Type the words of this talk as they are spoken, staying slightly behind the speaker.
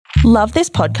Love this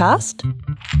podcast?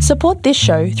 Support this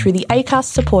show through the Acast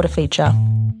supporter feature.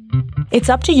 It's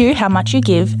up to you how much you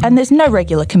give, and there's no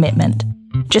regular commitment.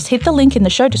 Just hit the link in the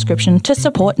show description to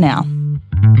support now.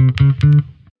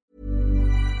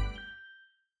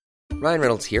 Ryan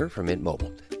Reynolds here from Mint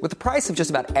Mobile. With the price of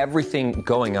just about everything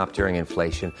going up during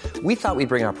inflation, we thought we'd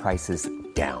bring our prices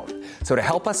down. So to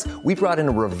help us, we brought in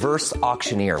a reverse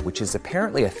auctioneer, which is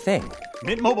apparently a thing.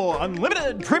 Mint Mobile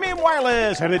Unlimited Premium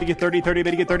Wireless. How to get 30, 30,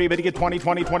 bit to get 30, bit to get 20,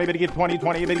 20, 20, bit to get 20,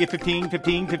 20, bit to get 15,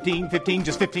 15, 15, 15,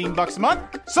 just $15 a month?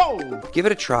 Sold! Give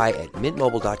it a try at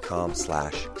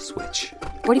mintmobile.com/switch.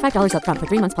 $45 up front for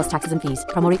 3 months plus taxes and fees.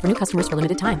 Promo rate for new customers for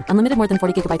limited time. Unlimited more than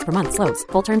 40 gigabytes per month. Slows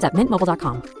full terms at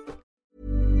mintmobile.com.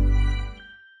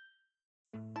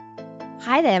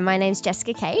 Hi there, my name's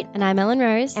Jessica Kate. And I'm Ellen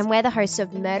Rose. And we're the hosts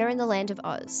of Murder in the Land of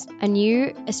Oz, a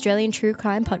new Australian true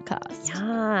crime podcast.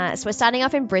 Yes, we're starting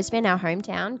off in Brisbane, our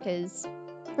hometown, because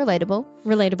relatable.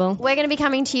 We're going to be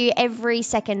coming to you every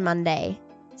second Monday.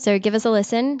 So give us a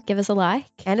listen, give us a like.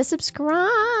 And a subscribe.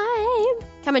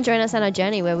 Come and join us on our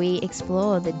journey where we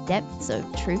explore the depths of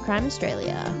True Crime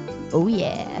Australia. Oh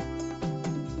yeah.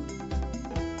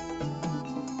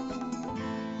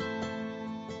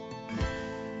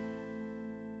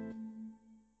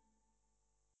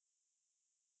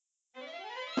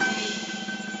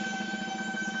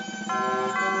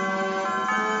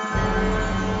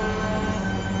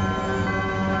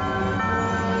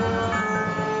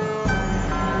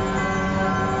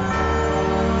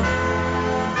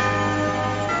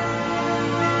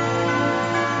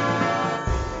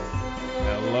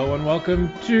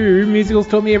 Welcome to Musicals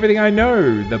Taught Me Everything I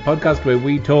Know, the podcast where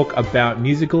we talk about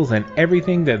musicals and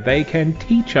everything that they can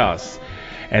teach us.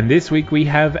 And this week we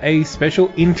have a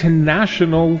special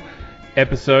international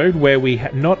episode where we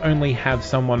not only have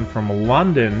someone from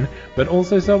London, but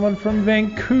also someone from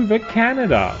Vancouver,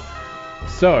 Canada.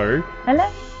 So, hello.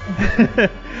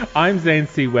 I'm Zane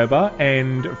C. Weber,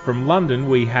 and from London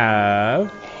we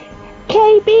have...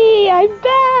 KB, I'm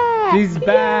back! She's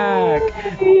back!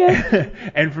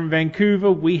 And from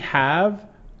Vancouver, we have...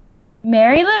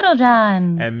 Mary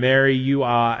Littlejohn. And Mary, you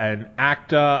are an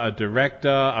actor, a director,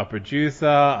 a producer,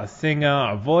 a singer,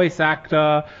 a voice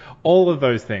actor, all of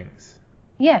those things.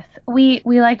 Yes, we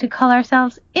like to call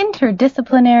ourselves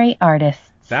interdisciplinary artists.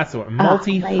 That's what,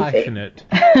 multi-hyphenate.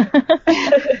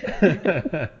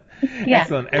 Yeah,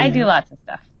 excellent. And I do lots of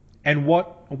stuff. And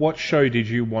what show did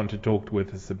you want to talk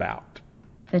with us about?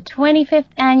 The 25th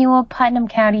annual Putnam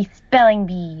County Spelling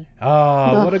Bee.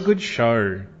 Oh, what a good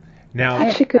show. Now,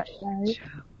 such a good show.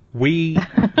 We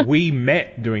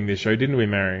met doing this show, didn't we,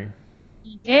 Mary?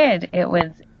 We did. It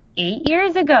was 8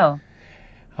 years ago.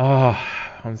 Oh,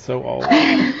 I'm so old.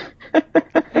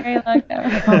 Very long time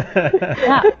ago.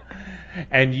 Yeah.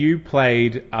 And you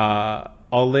played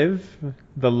Olive,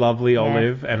 the lovely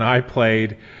Olive, and I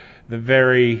played the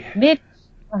very... Mitch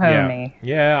Mahoney.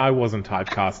 Yeah, I wasn't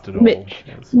typecast at all. Mitch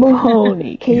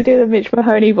Mahoney. Can you do the Mitch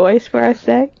Mahoney voice for a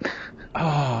sec?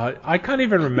 Oh, I can't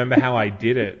even remember how I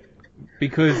did it.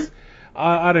 Because,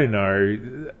 I don't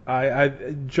know.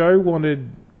 Joe wanted...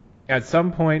 At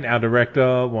some point, our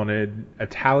director wanted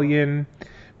Italian...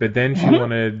 But then she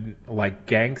wanted, like,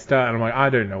 gangster, and I'm like, I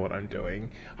don't know what I'm doing.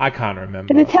 I can't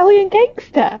remember. An Italian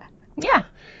gangster? Yeah.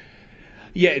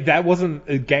 Yeah, that wasn't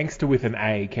a gangster with an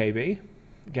A, KB.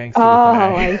 Gangster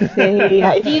with an A.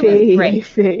 I see. He was great.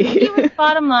 He was,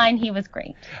 bottom line, he was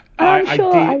great.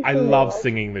 I love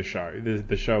singing the show.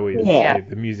 The show is,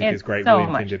 the music is great. So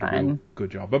William much did fun. a good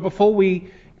job. But before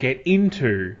we get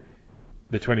into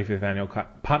the 25th annual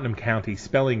Putnam County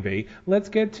Spelling Bee, let's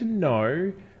get to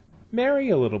know Mary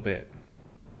a little bit.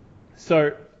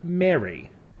 So,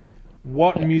 Mary,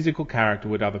 what musical character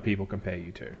would other people compare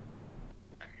you to?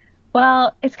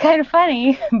 Well, it's kind of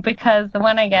funny because the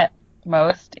one I get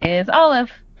most is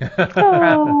Olive from the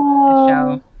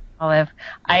show Olive.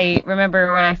 I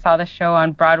remember when I saw the show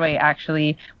on Broadway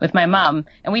actually with my mom,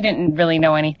 and we didn't really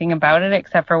know anything about it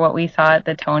except for what we saw at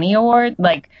the Tony Award,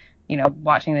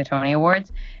 watching the Tony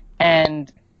Awards.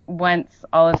 And once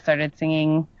Olive started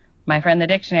singing My Friend the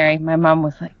Dictionary, my mom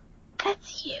was like,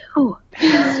 "That's you."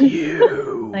 That's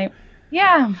you. Like,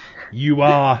 yeah. You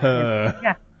are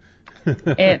her.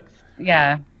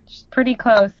 Yeah. She's pretty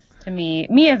close to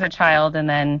me as a child, and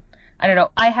then, I don't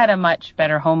know, I had a much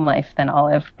better home life than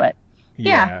Olive, but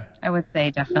yeah I would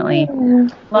say definitely a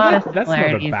lot of similarities. That's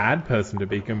not a bad person to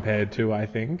be compared to, I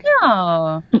think.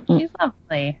 No, she's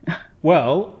lovely.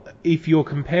 Well, if you're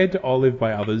compared to Olive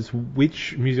by others,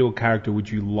 which musical character would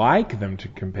you like them to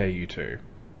compare you to?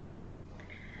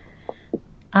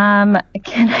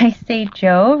 Can I say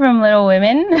Joe from Little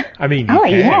Women? I mean, you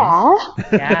can.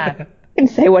 Yeah. can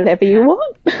say whatever you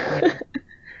want.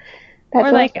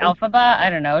 Or like Elphaba, I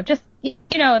don't know. Just,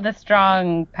 the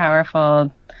strong,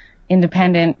 powerful,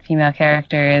 independent female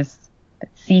characters that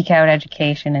seek out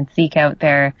education and seek out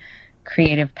their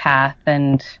creative path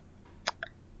and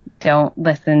don't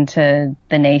listen to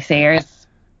the naysayers.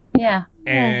 Yeah.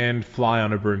 And fly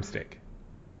on a broomstick.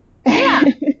 Yeah,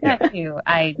 that too.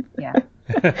 Yeah,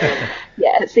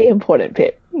 it's the important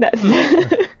bit. That's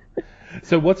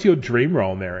So what's your dream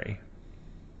role, Mary?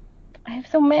 I have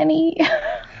so many.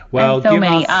 Well, so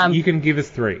many. You can give us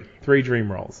three dream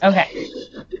roles. Okay.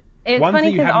 It's Ones funny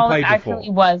that you because haven't all played actually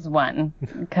before. was one,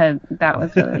 because that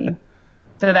was really,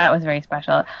 so that was very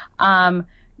special.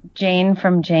 Jane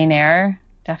from Jane Eyre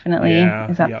definitely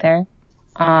is up there.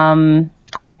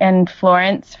 And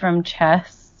Florence from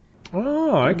Chess.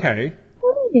 Oh, okay.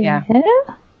 Yeah.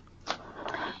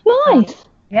 Nice.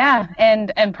 Yeah,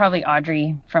 and probably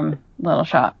Audrey from Little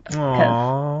Shop.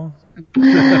 Aww.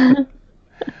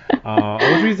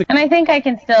 Audrey's a... And I think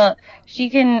I'm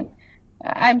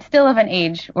still of an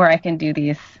age where I can do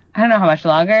these. I don't know how much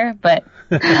longer, but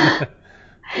I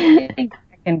think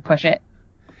I can push it.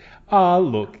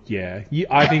 Look, yeah.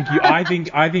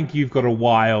 I think you've got a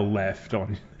while left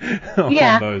on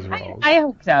those roles. I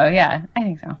hope so. Yeah, I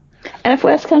think so. And if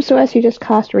worst comes to worst, you just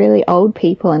cast really old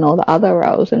people in all the other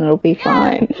roles, and it'll be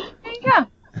fine. Yeah.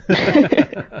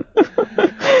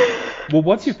 Well,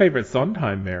 what's your favorite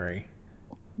Sondheim, Mary?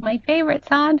 My favorite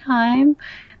Sondheim.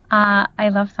 I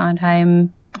love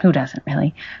Sondheim. Who doesn't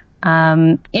really?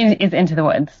 Is Into the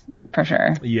Woods for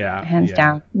sure. Yeah, hands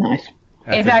down. Nice.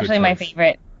 It's actually my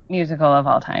favorite musical of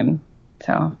all time.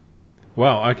 So.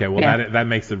 Well, okay. Well, that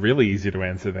makes it really easy to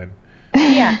answer then.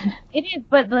 Yeah, it is.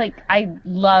 But I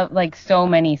love so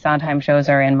many Sondheim shows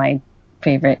are in my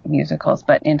favorite musicals,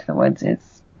 but Into the Woods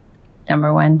is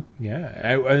number one. Yeah,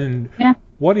 and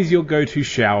what is your go-to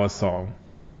shower song?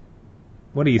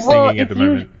 What are you singing at the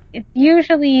moment? It's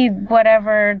usually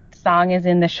whatever song is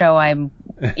in the show I'm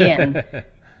in.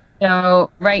 So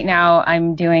right now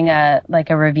I'm doing a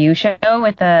review show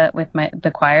with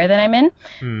the choir that I'm in.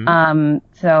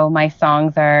 So my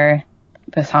songs are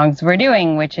the songs we're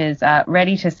doing, which is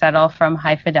Ready to Settle from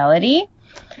High Fidelity.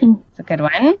 It's a good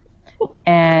one.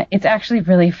 And it's actually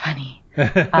really funny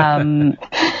and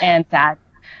sad.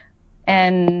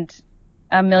 And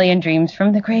A Million Dreams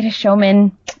from The Greatest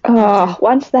Showman. Oh,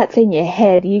 once that's in your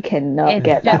head, you cannot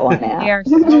get that one out. They are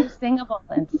so singable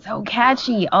and so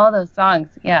catchy, all those songs.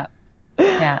 Yeah.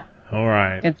 Yeah. All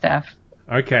right. Good stuff.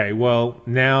 Okay, well,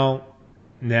 now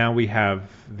we have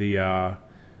the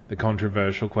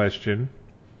controversial question.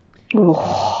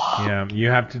 Yeah, you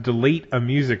have to delete a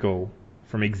musical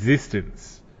from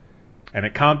existence. And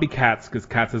it can't be Cats, because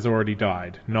Cats has already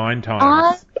died 9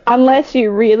 times. Unless you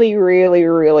really, really,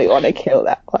 really want to kill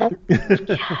that one.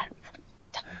 Cats.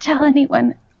 Don't tell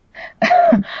anyone.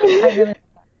 No,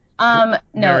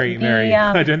 Mary,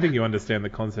 I don't think you understand the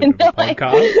concept of a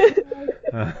podcast.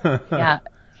 Yeah,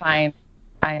 fine.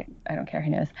 I don't care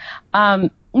who knows.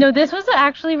 No, this was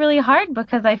actually really hard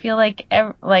because I feel like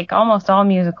almost all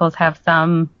musicals have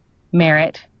some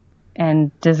merit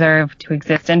and deserve to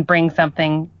exist and bring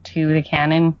something to the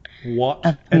canon What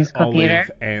of an musical olive theater.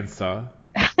 answer.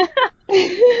 Well,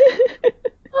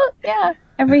 yeah,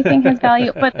 everything has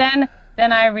value. But then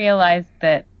I realized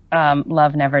that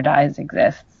Love Never Dies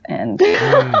exists, and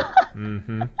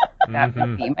that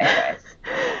would be my choice.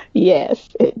 Yes,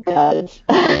 it does.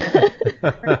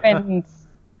 Ruins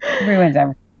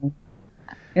everything.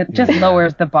 It just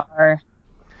lowers the bar.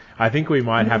 I think we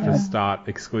might have to start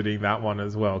excluding that one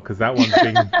as well, because that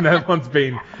one's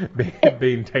been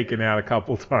taken out a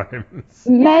couple times.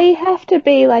 May have to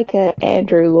be like a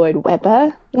Andrew Lloyd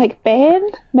Webber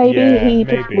band.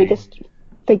 Maybe we just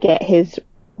forget his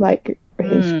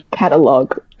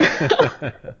catalogue. All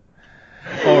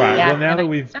right. Well, now that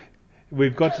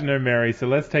we've got to know Mary, so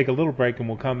let's take a little break and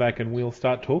we'll come back and we'll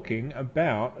start talking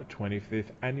about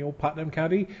 25th Annual Putnam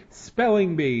County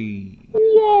Spelling Bee.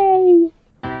 Yay!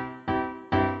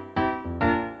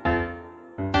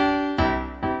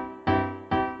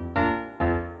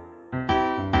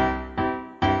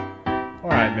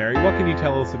 Mary, what can you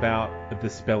tell us about the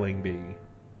Spelling Bee?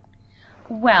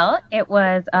 Well, it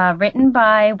was written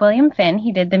by William Finn.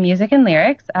 He did the music and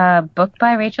lyrics, booked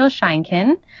by Rachel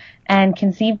Scheinkin, and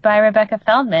conceived by Rebecca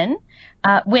Feldman,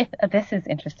 with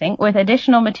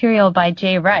additional material by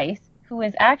Jay Rice, who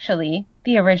is actually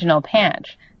the original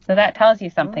Panch. So that tells you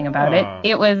something about it.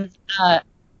 It was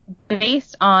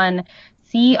based on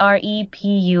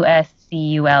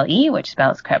Crepuscule, which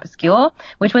spells crepuscule,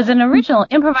 which was an original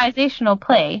improvisational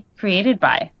play created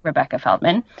by Rebecca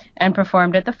Feldman and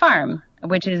performed at the Farm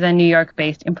which is a New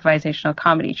York-based improvisational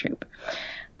comedy troupe.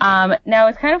 Now,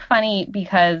 it's kind of funny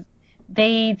because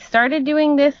they started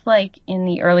doing this like in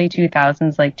the early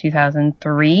 2000s, like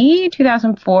 2003,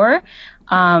 2004,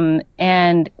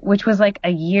 and which was like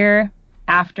a year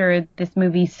after this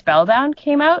movie Spellbound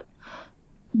came out.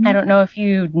 I don't know if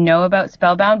you know about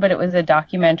Spellbound, but it was a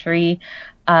documentary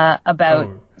about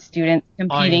students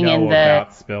competing in the... I know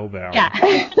about Spellbound. Yeah.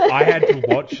 I had to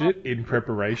watch it in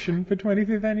preparation for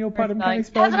 25th Annual Putnam County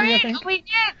Spelling Bee, I think. We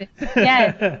did!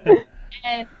 Yes.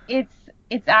 And it's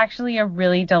actually a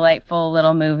really delightful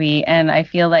little movie, and I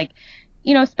feel like,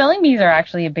 you know, spelling bees are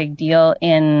actually a big deal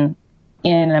in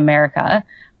America,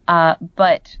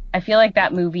 but I feel like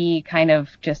that movie kind of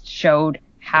just showed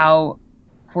how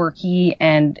quirky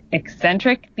and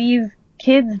eccentric these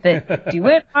kids that do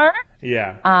it are.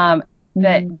 Yeah.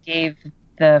 That gave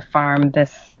the farm the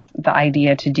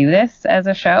idea to do this as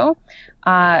a show.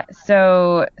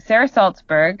 So Sarah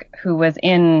Salzberg, who was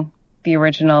in the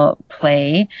original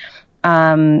play,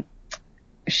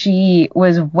 she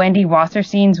was Wendy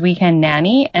Wasserstein's weekend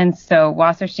nanny, and so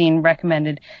Wasserstein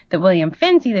recommended that William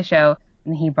Finn see the show,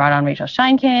 and he brought on Rachel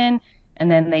Scheinkin,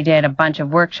 and then they did a bunch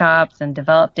of workshops and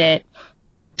developed it.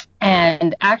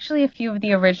 And actually, a few of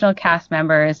the original cast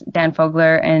members, Dan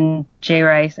Fogler and Jay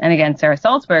Rice, and again, Sarah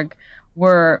Salzberg,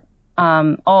 were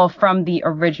all from the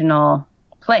original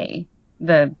play,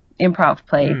 the improv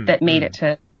play that made it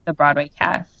to the Broadway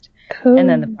cast. Cool. And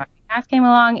then the Broadway cast came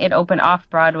along. It opened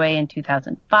off-Broadway in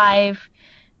 2005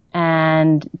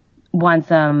 and won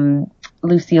some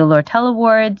Lucille Lortel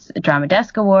Awards, Drama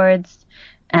Desk Awards.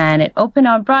 And it opened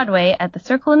on Broadway at the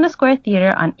Circle in the Square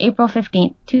Theater on April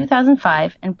 15th,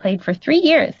 2005, and played for 3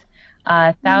 years,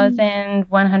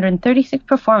 1,136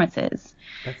 performances.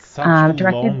 That's such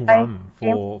a long run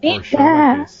for a show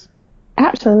like this.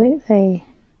 Absolutely.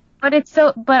 But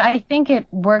I think it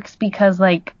works because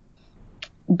you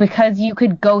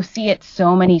could go see it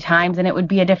so many times and it would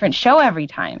be a different show every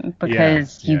time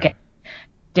because you get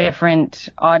different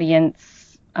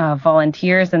audience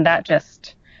volunteers, and that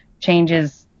just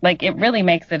changes. Like, it really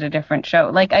makes it a different show.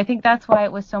 Like, I think that's why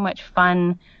it was so much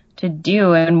fun to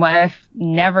do, and why I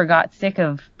never got sick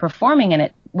of performing in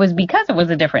it was because it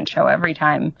was a different show every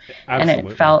time. Absolutely.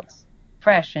 And it felt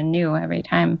fresh and new every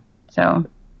time. So,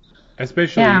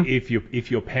 especially if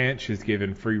your Panch is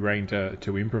given free rein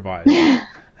to improvise. Yeah.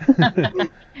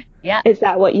 Is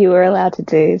that what you were allowed to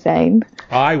do, Zane?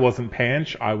 I wasn't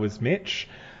Panch, I was Mitch.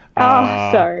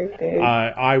 Sorry, dude.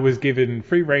 I was given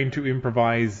free rein to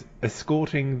improvise,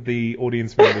 escorting the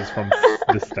audience members from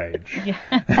the stage. Yeah.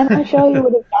 And I'm sure you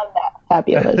would have done that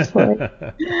fabulously.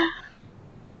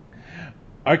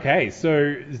 Okay,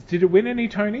 so did it win any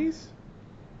Tonys?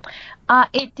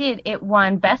 It did. It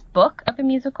won Best Book of a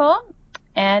Musical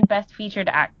and Best Featured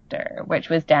Actor, which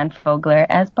was Dan Fogler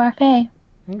as Parfait.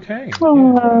 Okay.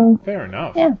 Oh. Yeah, fair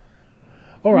enough. Yeah.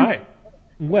 All right.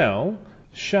 Well,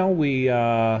 shall we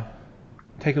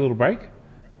take a little break?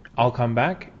 I'll come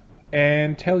back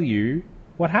and tell you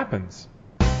what happens.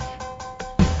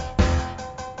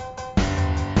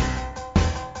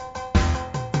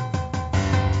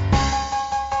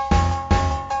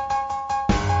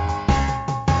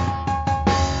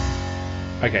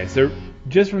 Okay, so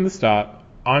just from the start,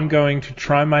 I'm going to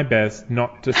try my best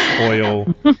not to spoil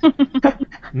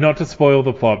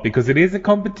the plot, because it is a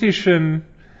competition,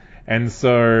 and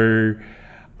so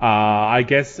I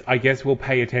guess we'll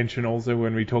pay attention also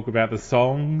when we talk about the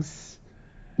songs.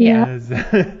 Yeah.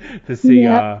 To see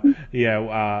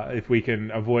if we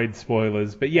can avoid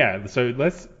spoilers. But yeah, so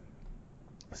let's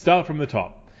start from the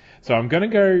top. So I'm going to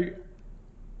go,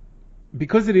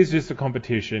 because it is just a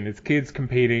competition, it's kids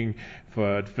competing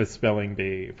for a spelling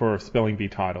bee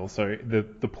title. So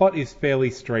the plot is fairly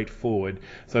straightforward.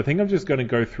 So I think I'm just going to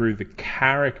go through the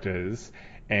characters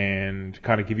and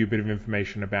kind of give you a bit of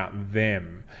information about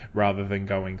them, rather than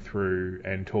going through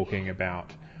and talking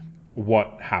about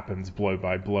what happens blow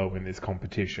by blow in this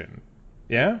competition.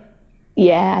 Yeah?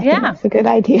 Yeah, I think that's a good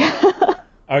idea.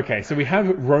 Okay, so we have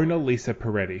Rona Lisa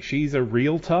Peretti. She's a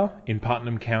realtor in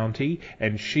Putnam County,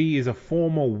 and she is a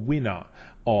former winner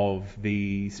of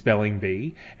the spelling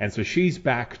bee, and so she's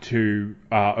back to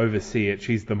oversee it.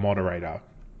 She's the moderator.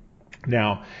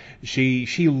 Now, she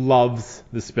loves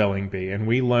the spelling bee, and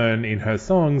we learn in her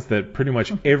songs that pretty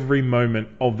much every moment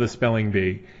of the spelling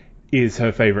bee is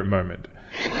her favorite moment.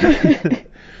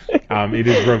 It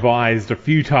is revised a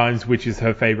few times which is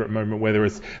her favorite moment, whether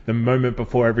it's the moment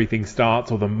before everything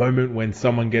starts, or the moment when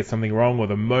someone gets something wrong, or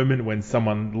the moment when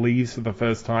someone leaves for the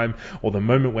first time, or the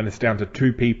moment when it's down to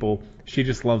two people. She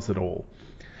just loves it all.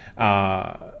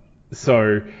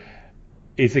 So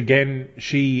it's, again,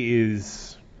 she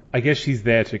is I guess she's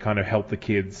there to kind of help the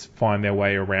kids find their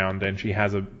way around, and she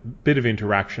has a bit of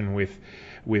interaction with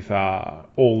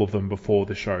all of them before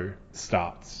the show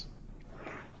starts.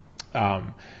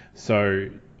 And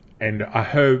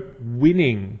her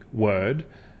winning word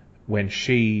when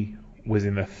she was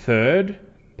in the third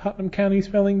Putnam County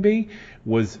Spelling Bee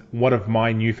was one of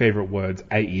my new favorite words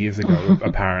 8 years ago,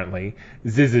 apparently.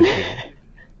 Syzygy.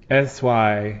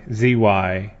 S-Y-Z-Y-G-Y.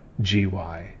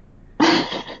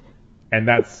 And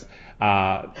that's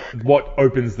what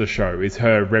opens the show, is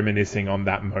her reminiscing on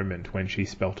that moment when she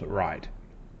spelt it right.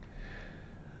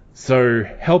 So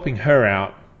helping her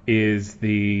out is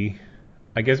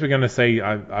I guess we're going to say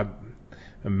a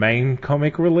main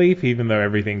comic relief, even though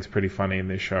everything's pretty funny in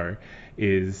this show,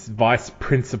 is Vice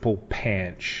Principal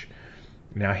Panch.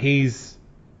 Now, he's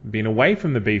been away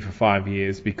from the bee for 5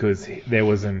 years because there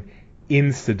was an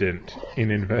incident,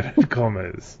 in inverted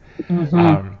commas.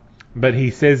 Mm-hmm. But he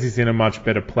says he's in a much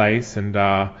better place, and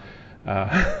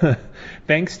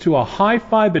thanks to a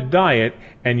high-fiber diet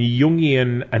and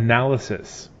Jungian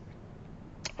analysis.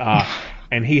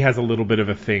 And he has a little bit of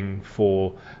a thing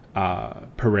for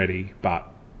Peretti, but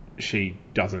she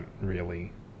doesn't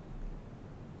really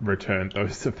return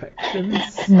those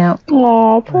affections. No.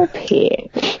 Oh, poor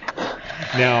Pete.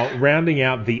 Now, rounding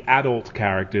out the adult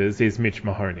characters is Mitch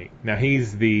Mahoney. Now,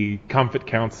 he's the comfort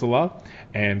counselor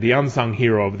and the unsung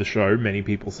hero of the show, many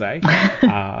people say. He's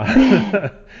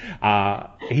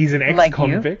an ex-convict. Like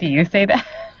you? Do you say that?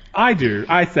 I do.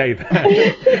 I say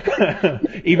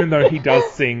that. Even though he does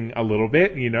sing a little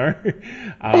bit, you know.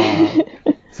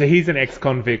 So he's an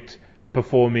ex-convict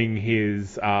performing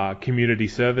his community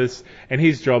service, and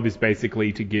his job is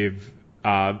basically to give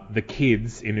the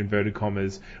kids, in inverted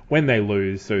commas, when they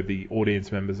lose, so the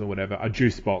audience members or whatever, a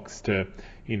juice box to,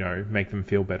 you know, make them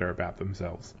feel better about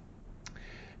themselves.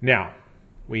 Now,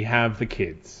 we have the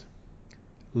kids.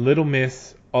 Little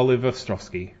Miss Oliver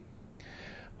Ostrowski.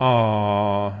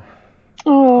 Aww.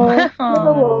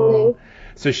 Oh.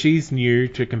 So she's new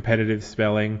to competitive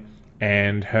spelling,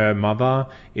 and her mother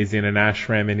is in an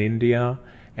ashram in India,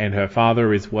 and her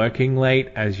father is working late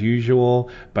as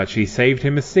usual, but she saved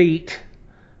him a seat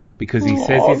because he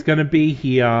says he's going to be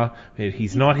here, but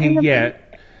he's not here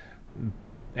yet.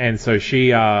 And so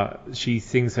she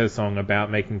sings her song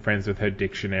about making friends with her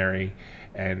dictionary,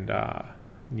 and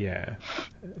yeah.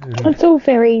 It's all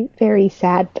very, very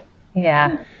sad.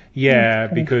 Yeah. Yeah,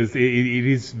 because it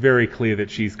is very clear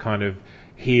that she's kind of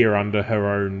here under her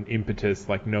own impetus.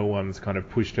 Like, no one's kind of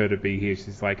pushed her to be here.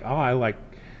 She's like, oh, I like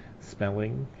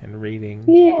spelling and reading.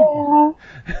 Yeah.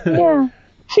 Yeah.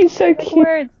 She's so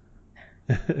cute.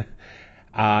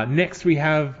 Next we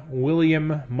have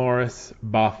William Morris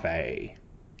Buffet.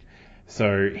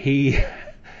 So he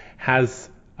has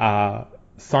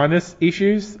sinus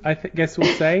issues, I guess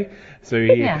we'll say. So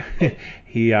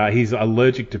he's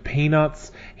allergic to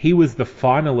peanuts. He was the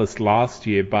finalist last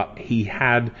year, but he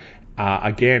had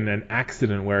again an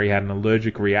accident where he had an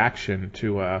allergic reaction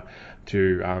to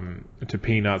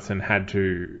peanuts and had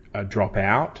to drop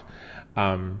out.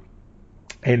 And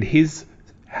he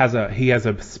has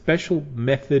a special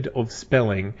method of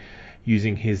spelling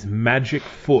using his magic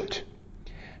foot,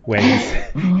 where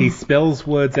he spells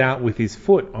words out with his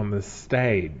foot on the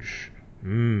stage.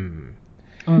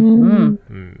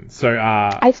 So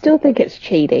I still think it's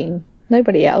cheating.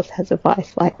 Nobody else has a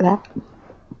vice like that.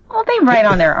 Well, they write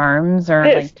on their arms or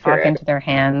It's talk true. into their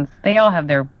hands. They all have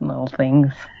their little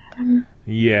things.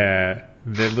 Yeah,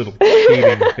 they're little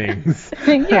cheating things.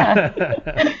 Yeah.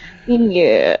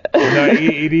 Yeah. No,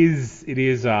 it is.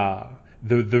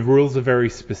 The rules are very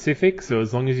specific, so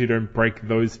as long as you don't break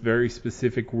those very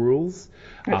specific rules,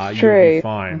 That's you'll true. be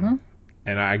fine. Mm-hmm.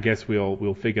 And I guess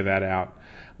we'll figure that out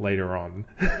later on.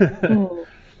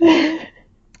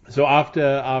 So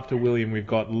after William, we've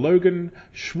got Logan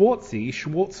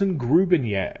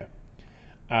Schwarzen-Grubenjahr.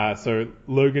 So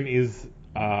Logan is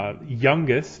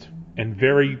youngest and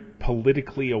very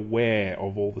politically aware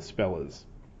of all the spellers.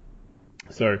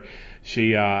 So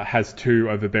she has two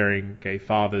overbearing gay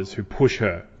fathers who push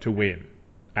her to win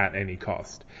at any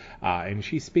cost. And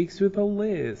she speaks with a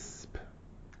lisp.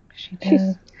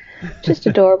 She's just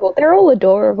adorable. They're all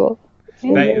adorable.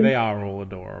 They are all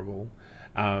adorable.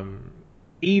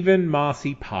 Even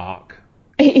Marcy Park.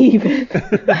 Even.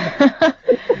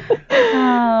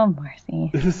 Oh,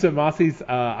 Marcy. So Marcy's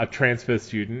a transfer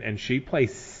student, and she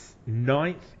placed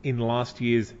 9th in last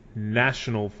year's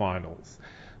national finals.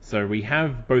 So we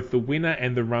have both the winner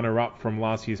and the runner-up from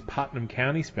last year's Putnam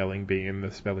County Spelling Bee in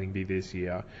the Spelling Bee this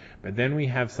year. But then we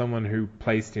have someone who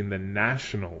placed in the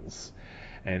nationals.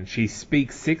 And she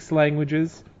speaks 6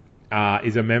 languages,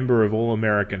 is a member of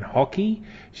All-American Hockey.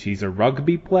 She's a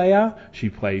rugby player. She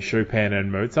plays Chopin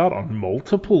and Mozart on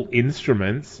multiple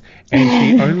instruments, and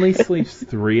she only sleeps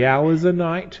 3 hours a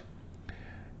night.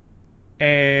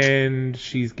 And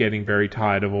she's getting very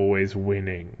tired of always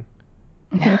winning.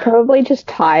 I'm probably just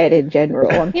tired in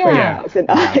general on 3 hours a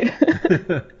night.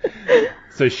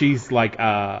 So she's like,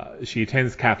 she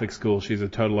attends Catholic school. She's a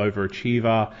total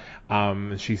overachiever.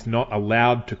 She's not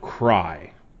allowed to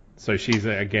cry. So she's,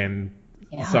 again,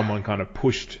 someone kind of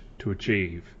pushed to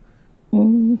achieve.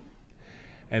 Mm.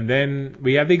 And then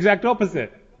we have the exact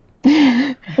opposite.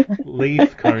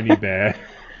 Leaf Coney Bear.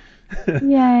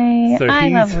 Yay. So I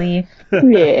love Leaf.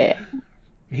 Yeah.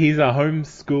 He's a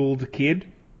homeschooled kid.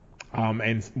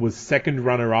 And was second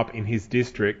runner-up in his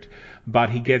district, but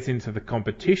he gets into the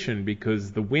competition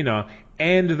because the winner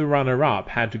and the runner-up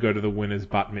had to go to the winner's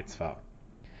bat mitzvah.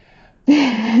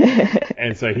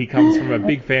 And so he comes from a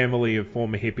big family of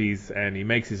former hippies, and he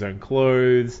makes his own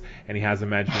clothes, and he has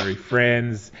imaginary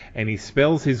friends, and he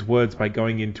spells his words by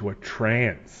going into a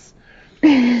trance.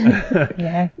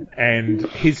 Yeah. And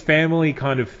his family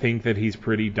kind of think that he's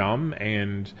pretty dumb,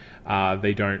 and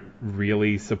they don't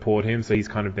really support him, so he's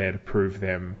kind of there to prove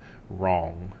them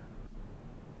wrong.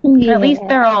 Yeah. At least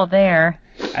they're all there.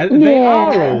 They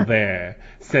are all there,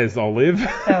 says Olive.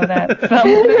 So that's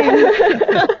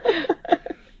something.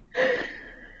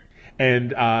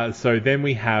 And so then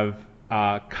we have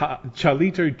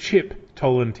Charlito Chip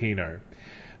Tolentino.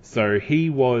 So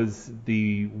he was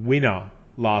the winner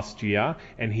last year,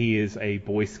 and he is a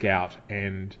Boy Scout,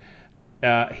 and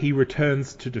he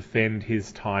returns to defend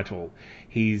his title.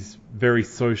 He's very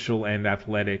social and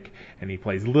athletic, and he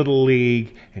plays Little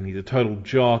League, and he's a total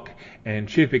jock, and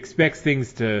Chip expects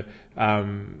things to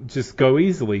just go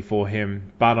easily for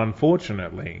him, but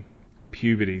unfortunately,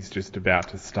 puberty's just about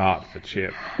to start for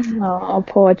Chip. Oh,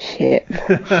 poor Chip.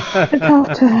 It's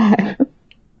tough time.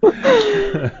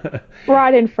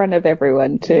 Right in front of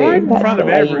everyone too. Right in front of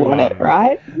everyone. You want it,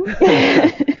 right?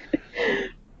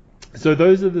 So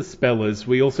those are the spellers.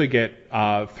 We also get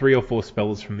 3 or 4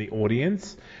 spellers from the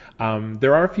audience.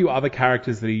 There are a few other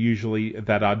characters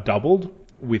that are doubled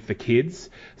with the kids.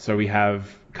 So we have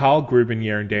Carl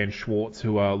Grubenier and Dan Schwartz,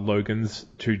 who are Logan's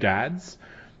 2 dads.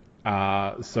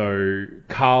 So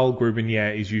Carl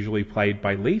Grubenier is usually played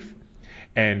by Leaf,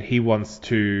 and he wants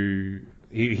to...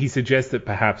 He suggests that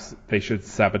perhaps they should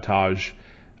sabotage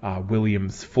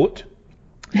William's foot.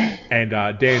 And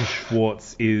Dan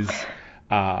Schwartz is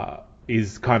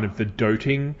kind of the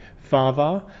doting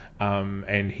father,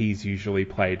 and he's usually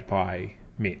played by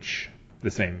Mitch,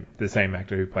 the same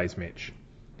actor who plays Mitch.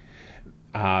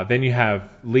 Then you have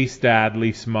Leaf's dad,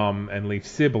 Leaf's mum, and Leaf's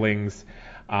siblings.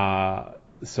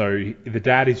 So the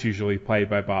dad is usually played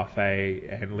by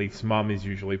Barthé, and Leaf's mum is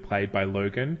usually played by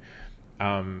Logan.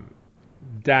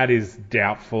 Dad is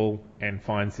doubtful and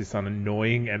finds his son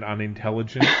annoying and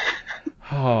unintelligent.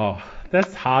 Oh,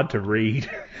 that's hard to read.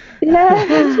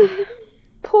 Yeah,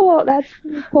 poor Leaf.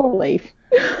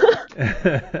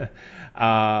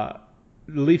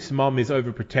 Leaf's mum is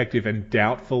overprotective and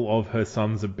doubtful of her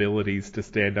son's abilities to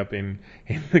stand up in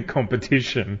the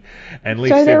competition. And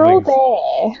Leaf's so they're siblings,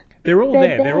 all there. They're all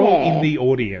there. They're all in the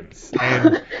audience.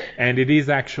 And it is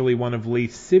actually one of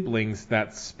Leaf's siblings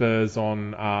that spurs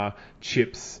on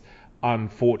Chip's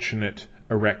unfortunate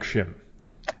erection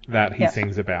that he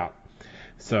sings about.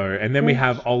 So, and then we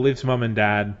have Olive's mum and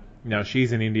dad. Now,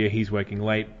 she's in India. He's working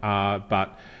late.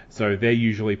 But so they're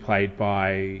usually played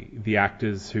by the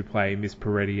actors who play Miss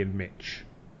Peretti and Mitch.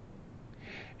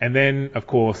 And then, of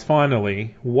course,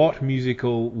 finally, what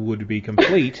musical would be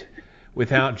complete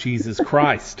without Jesus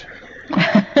Christ?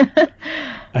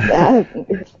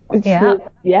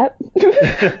 Yep.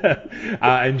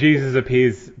 And Jesus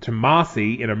appears to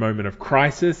Marcy in a moment of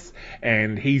crisis,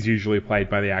 and he's usually played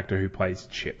by the actor who plays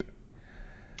Chip.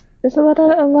 There's a lot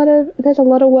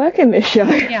of work in this show.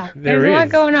 Yeah, there's a lot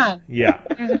going on. Yeah.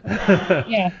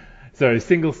 Yeah. So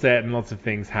single set and lots of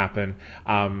things happen.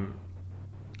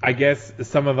 I guess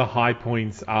some of the high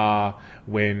points are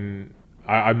when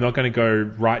I'm not going to go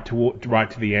right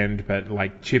to the end, but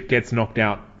like Chip gets knocked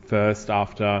out first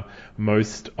after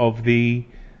most of the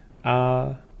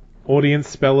audience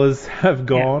spellers have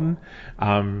gone,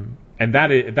 and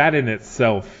that in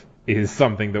itself is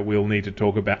something that we'll need to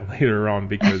talk about later on,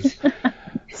 because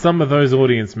some of those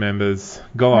audience members,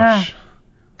 gosh,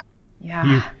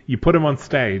 you put them on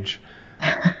stage,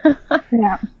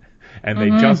 and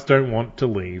they just don't want to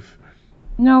leave.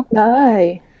 No.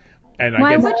 And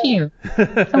why would you?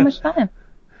 So much fun.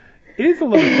 It is a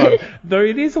lot of fun, though.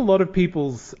 It is a lot of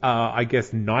people's, I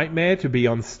guess, nightmare to be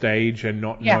on stage and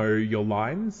not know your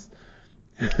lines.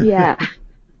 Yeah.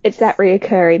 It's that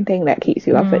reoccurring thing that keeps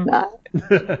you up at night.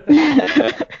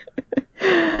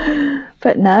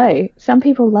 But no, some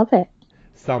people love it.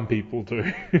 Some people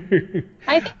do.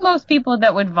 I think most people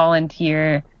that would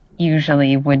volunteer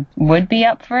usually would be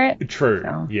up for it. True.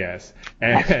 So. Yes.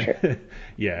 That's true.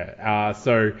 Yeah.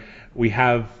 So we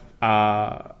have,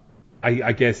 I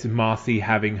guess, Marcy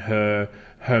having her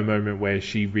moment where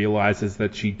she realizes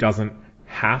that she doesn't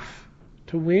have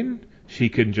to win. She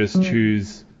can just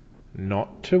choose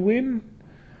not to win,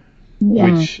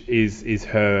 which is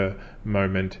her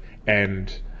moment.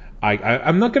 And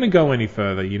I'm not going to go any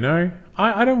further.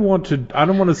 I don't want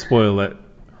to spoil it.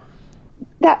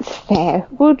 That's fair.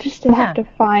 We'll just have to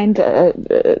find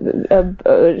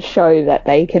a show that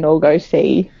they can all go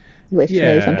see.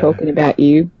 Listeners, I'm talking about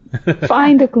you.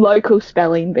 Find a local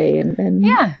spelling bee and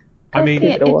go see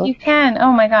it if you can.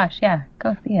 Oh my gosh, yeah,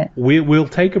 go see it. We'll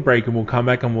take a break and we'll come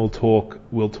back and we'll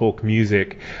talk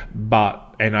music,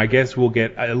 and I guess we'll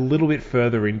get a little bit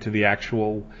further into the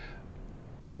actual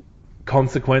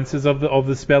consequences of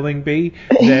the spelling bee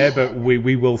there, but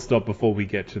we will stop before we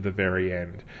get to the very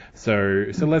end. So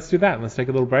let's do that. Let's take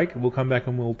a little break. We'll come back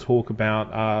and we'll talk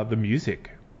about the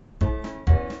music.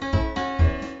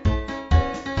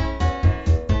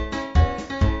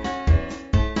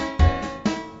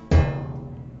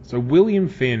 So William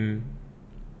Finn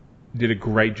did a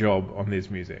great job on this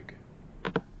music.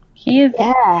 He's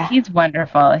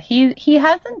wonderful. He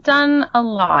hasn't done a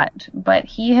lot, but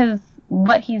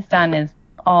what he's done is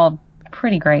all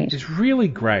pretty great. It's really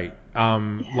great.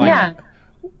 All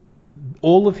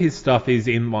of his stuff is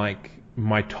in my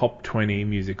top 20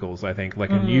 musicals, I think,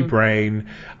 like A New Brain,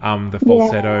 the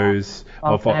falsettos.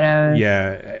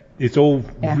 It's all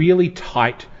really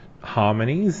tight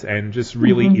harmonies and just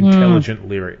really intelligent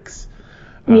lyrics.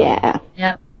 But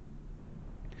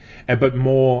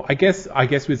more, I guess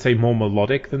we'd say more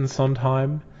melodic than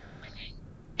Sondheim.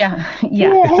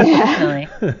 Definitely.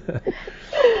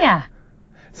 Yeah.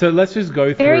 So let's just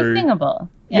go through. Very singable.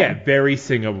 Yeah, very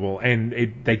singable,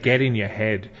 and they get in your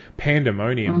head.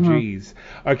 Pandemonium, geez.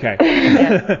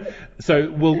 Okay.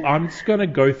 So I'm just gonna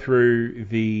go through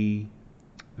the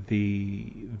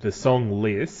song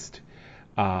list,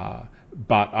 but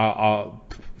I'll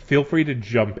feel free to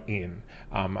jump in,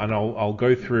 and I'll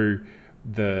go through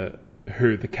the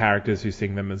characters who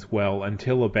sing them as well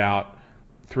until about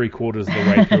 3/4 of the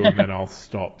way through, and then I'll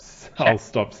stop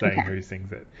saying who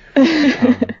sings it.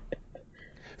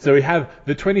 So we have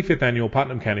the 25th annual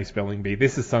Putnam County Spelling Bee.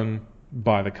 This is sung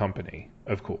by the company,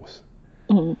 of course.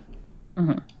 And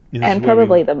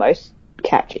probably the most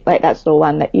catchy. Like, that's the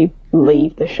one that you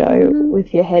leave the show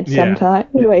with your head sometimes.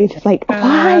 Where you're just like,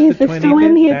 why is this still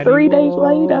in here 3 days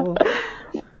later?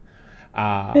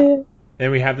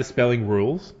 Then we have the spelling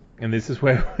rules. And this is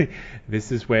where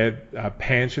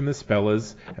Panch and the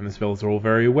spellers are all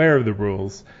very aware of the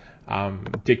rules,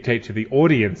 dictate to the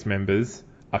audience members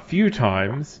a few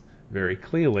times, very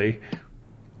clearly,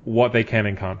 what they can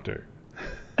and can't do.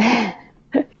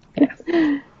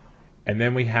 And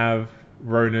then we have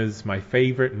Rona's my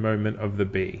favourite moment of the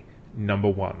bee, number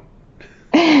 1.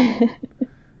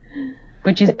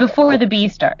 Which is before the bee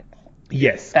starts.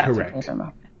 Yes, that's correct.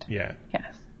 Yeah.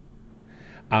 Yes.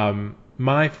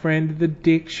 My friend the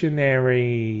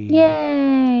dictionary.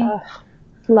 Yay!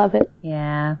 Love it.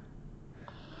 Yeah.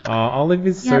 Olive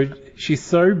is she's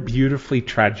so beautifully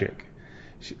tragic.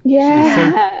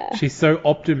 She's so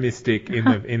optimistic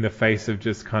in the face of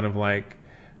just kind of like,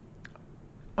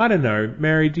 I don't know,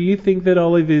 Mary, do you think that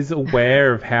Olive is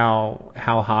aware of how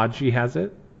hard she has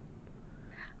it?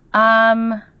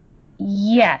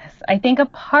 Yes, I think a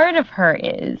part of her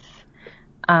is.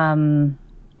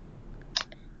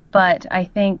 But I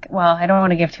think, well, I don't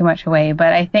want to give too much away,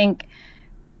 but I think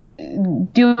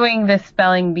doing the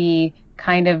spelling bee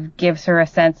kind of gives her a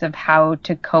sense of how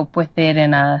to cope with it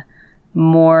in a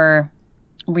more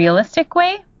realistic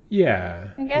way. Yeah.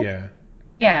 I guess.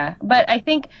 Yeah. But I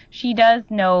think she does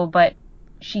know, but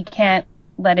she can't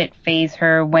let it phase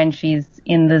her when she's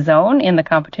in the zone, in the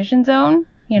competition zone,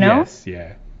 Yes,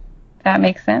 yeah. That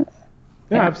makes sense?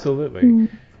 Yeah, absolutely.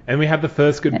 And we have the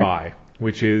first goodbye,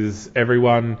 which is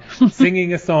everyone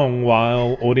singing a song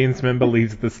while audience member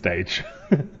leaves the stage.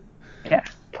 Yes.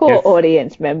 Poor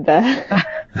audience member.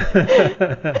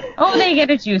 Oh, they get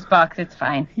a juice box. It's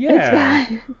fine. Yeah.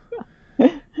 It's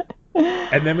fine.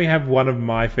 And then we have one of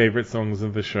my favorite songs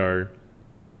of the show,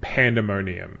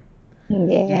 Pandemonium.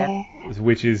 Yeah.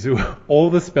 Which is all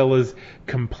the spellers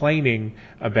complaining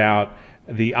about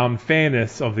the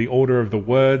unfairness of the order of the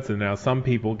words, and now some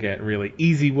people get really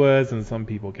easy words and some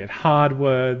people get hard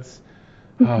words.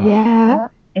 Yeah.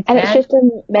 It's just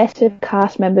a mess of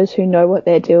cast members who know what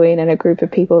they're doing and a group of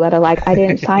people that are like, I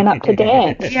didn't sign up to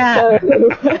dance. Yeah.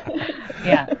 So...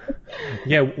 Yeah.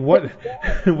 Yeah,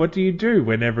 what do you do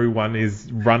when everyone is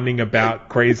running about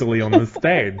crazily on the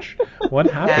stage?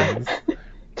 What happens?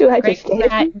 Do I Great just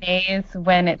dance? matinees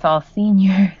when it's all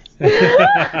seniors.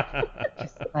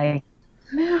 Just like,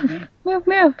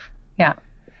 move. Yeah.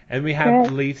 And we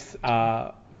have Leaf's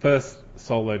first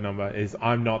solo number is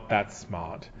I'm Not That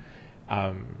Smart.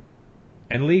 And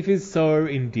Leaf is so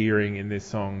endearing in this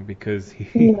song because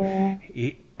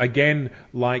he again,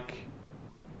 like,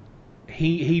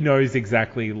 he knows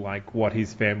exactly like what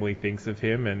his family thinks of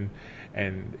him,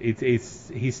 and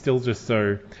he's still just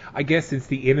so, I guess it's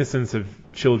the innocence of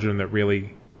children that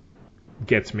really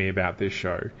gets me about this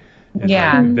show. And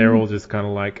like, they're all just kind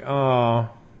of like, oh,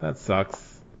 that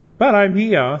sucks, but I'm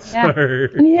here, so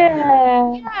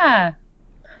Yeah.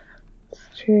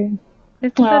 It's true. This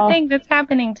is the thing that's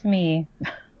happening to me.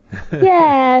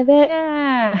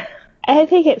 Yeah. I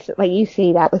think it's like you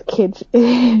see that with kids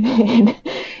in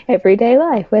everyday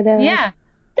life where they're like,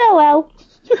 oh well,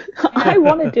 I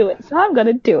want to do it, so I'm going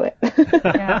to do it.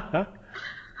 And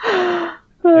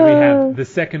we have The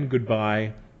Second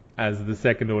Goodbye as the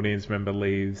second audience member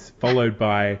leaves, followed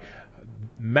by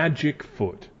Magic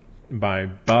Foot by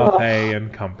Barthay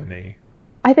and Company.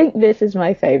 I think this is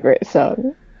my favourite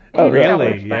song. Oh,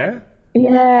 really? Yeah?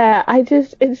 Yeah,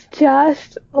 it's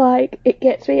just like, it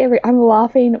gets me I'm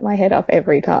laughing my head off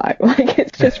every time. Like,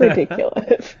 it's just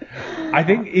ridiculous. I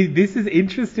think this is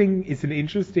interesting. It's an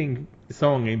interesting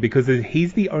song because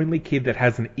he's the only kid that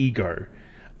has an ego.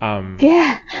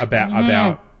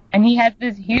 About. And he has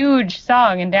this huge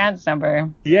song and dance number.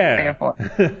 Yeah.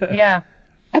 Yeah.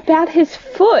 About his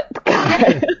foot,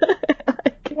 guys.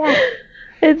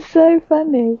 It's so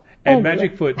funny. And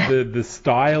Magic Foot, the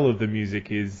style of the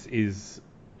music is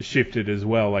shifted as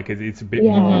well. Like it's a bit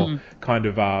more kind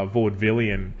of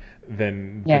vaudevillian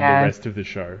than the rest of the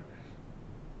show.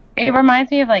 It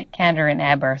reminds me of like Kander and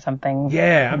Ebb or something.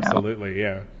 Yeah, absolutely.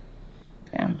 Yeah.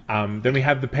 Then we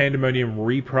have the Pandemonium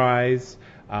reprise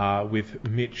with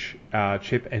Mitch,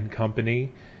 Chip and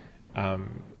Company.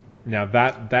 Now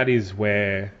that is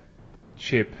where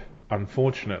Chip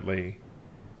unfortunately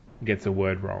gets a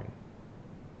word wrong.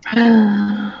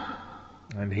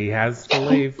 And he has to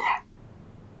leave.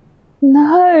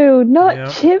 No,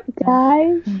 not Chip,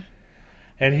 guys.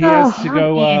 And he has to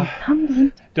go,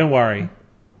 don't worry,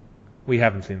 we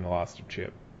haven't seen the last of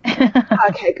Chip.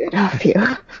 Okay, good. Off you.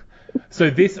 So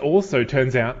this also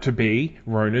turns out to be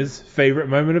Rona's favourite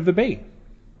moment of the bee.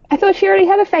 I thought she already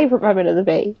had a favourite moment of the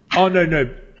bee. Oh,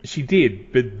 no, she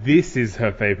did, but this is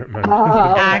her favourite moment.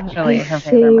 Actually, her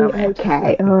favourite moment.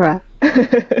 Okay, all right.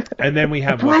 And then we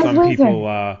have what some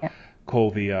people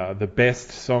call the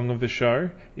best song of the show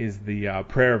is the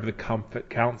Prayer of the Comfort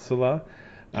Counselor.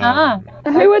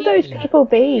 Who would those people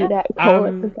be that call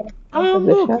it the best song of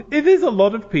the show? There's a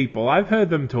lot of people. I've heard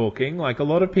them talking. Like, a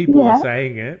lot of people are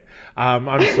saying it. I'm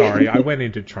sorry, I went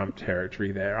into Trump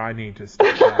territory there. I need to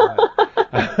stop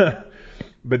that.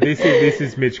 But this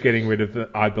is Mitch getting rid of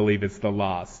I believe it's the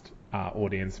last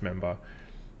audience member,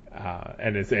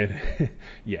 and it's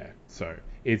so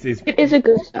it is a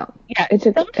good song. Yeah,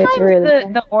 sometimes it's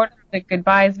really the order of the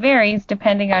goodbyes varies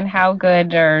depending on how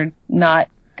good or not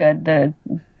good the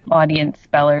audience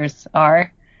spellers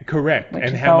are. Correct,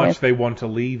 and how much they want to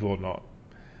leave or not.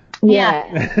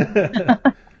 Yeah.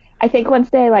 I think once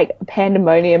they're like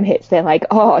Pandemonium hits, they're like,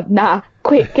 oh nah,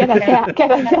 quick, get us out.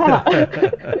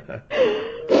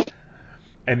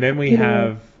 And then we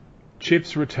have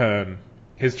Chip's return,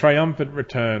 his triumphant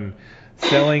return,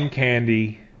 selling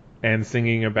candy and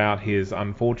singing about his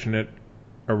unfortunate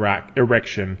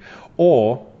erection,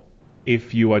 or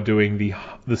if you are doing the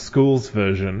school's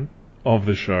version of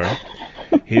the show,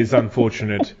 his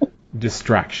unfortunate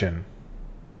distraction.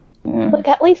 Look,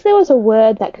 at least there was a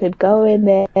word that could go in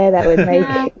there that would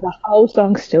make the whole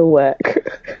song still work.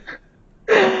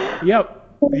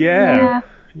 Yep. Yeah.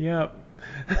 Yep.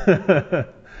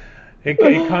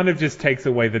 It kind of just takes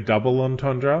away the double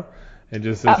entendre and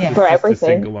just it's just a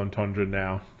single entendre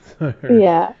now.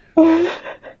 Yeah.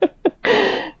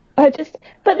 But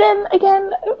then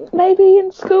again, maybe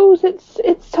in schools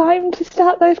it's time to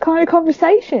start those kind of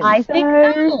conversations. I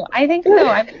think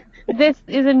so. This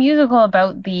is a musical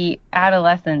about the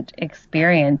adolescent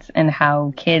experience and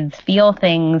how kids feel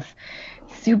things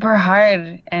super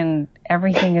hard and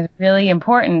everything is really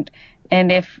important.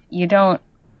 And if you don't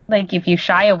like, if you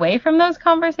shy away from those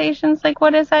conversations, like,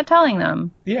 what is that telling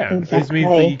them? Yeah, Exactly. This means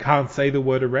that you can't say the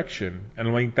word erection. And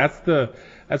I mean, that's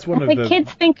one of The the...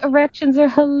 kids think erections are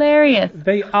hilarious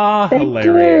They are They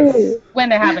hilarious. do. when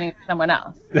they're happening to someone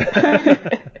else.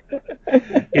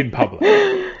 In public.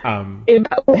 In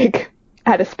public,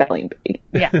 at a spelling bee.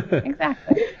 Yeah,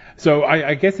 exactly. So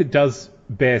I guess it does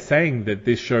bear saying that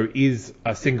this show is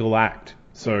a single act.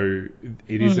 So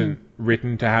it isn't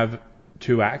written to have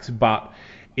 2 acts, but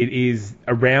it is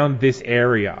around this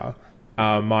area,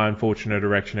 My Unfortunate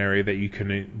Erection area,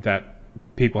 that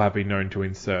people have been known to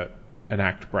insert an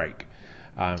act break.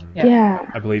 Yeah.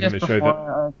 I believe Just in the show that...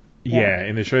 before, Yeah,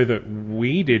 in the show that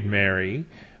we did, Mary,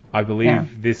 I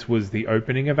believe this was the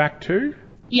opening of Act 2?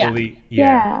 Yeah.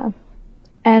 Yeah.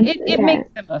 And It makes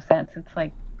the most sense. It's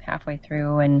like halfway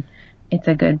through, and it's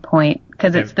a good point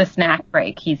because it's the snack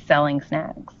break. He's selling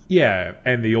snacks. Yeah,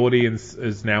 and the audience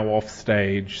is now off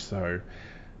stage, so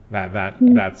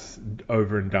that's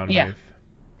over and done with.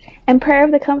 And Prayer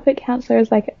of the Comfort Counselor is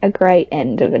like a great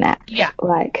end of an act. Yeah.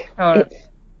 Like, Totally.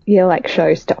 you're like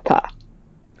showstopper.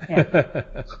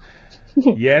 Yeah.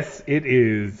 Yes, it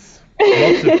is.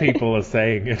 Lots of people are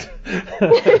saying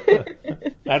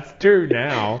it. That's true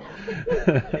now.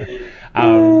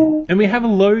 And we have a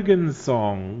Logan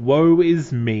song, Woe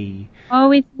Is Me.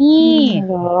 Oh, it's me.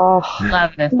 Oh,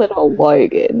 Love this. little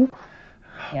Logan.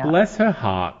 Yeah. Bless her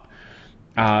heart.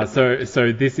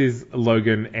 So this is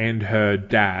Logan and her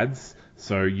dads.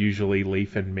 So usually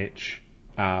Leaf and Mitch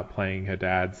playing her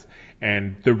dads,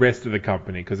 and the rest of the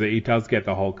company, because it does get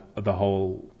the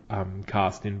whole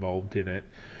cast involved in it.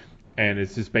 And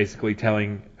it's just basically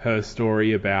telling her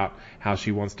story about how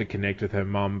she wants to connect with her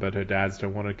mum, but her dads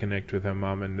don't want to connect with her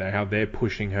mum, and how they're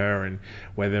pushing her, and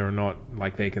whether or not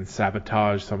like they can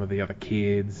sabotage some of the other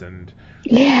kids. And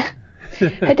Yeah.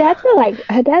 Her dads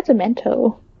are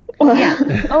mental.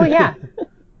 Yeah. Oh, yeah.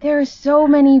 There are so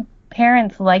many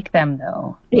parents like them,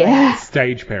 though. Yeah.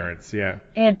 stage parents, yeah.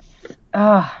 It's,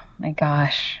 oh, my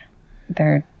gosh.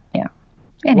 They're, yeah.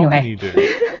 What can Anyway. you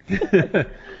do?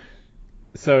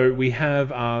 So we have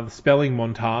the spelling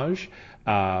montage,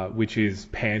 which is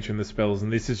Panch and the spells,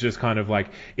 and this is just kind of like,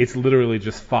 it's literally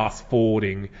just fast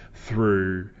forwarding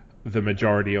through the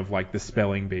majority of like the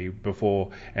spelling bee before,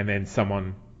 and then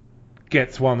someone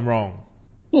gets one wrong.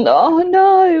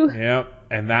 No. Yep,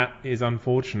 and that is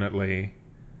unfortunately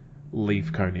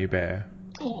Leaf Coney Bear.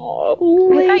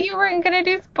 Oh, I thought you weren't going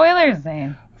to do spoilers,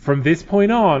 Zane. From this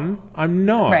point on, I'm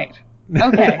not. Right.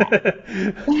 Okay.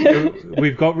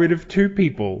 We've got rid of 2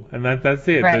 people, and that's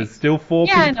it. Right. There's still 4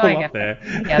 Yeah, people no, I up get there.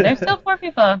 that. Yeah, there's still 4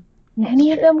 people.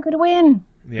 Any of them could win.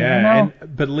 Yeah,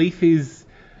 but Leaf is...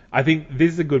 I think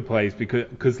this is a good place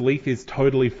because Leaf is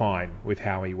totally fine with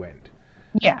how he went.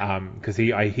 Yeah. Because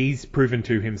he's proven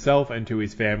to himself and to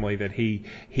his family that he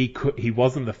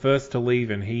wasn't the first to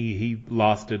leave, and he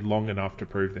lasted long enough to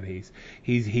prove that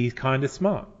he's kind of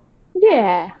smart.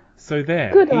 Yeah. So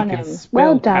there, Good he on can him. spell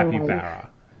Well done, capybara.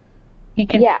 He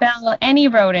can Yes. spell any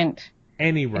rodent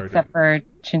Any rodent. except for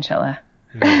chinchilla.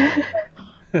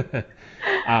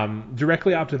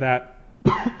 Directly after that,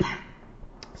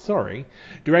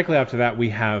 we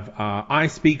have I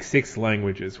Speak 6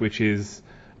 Languages, which is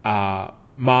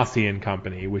Marcy and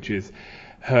Company, which is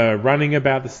her running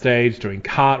about the stage, doing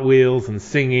cartwheels and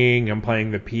singing and playing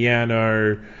the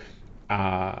piano,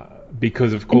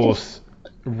 because, of course,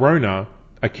 Rona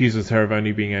accuses her of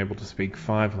only being able to speak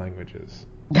 5 languages.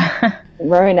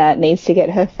 Rona needs to get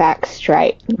her facts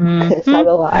straight, because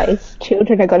otherwise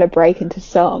children are going to break into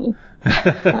song.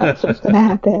 That's what's going to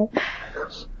happen.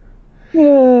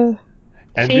 Yeah.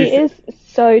 And She is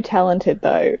so talented,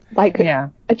 though. Like, Yeah.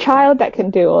 a child that can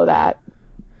do all that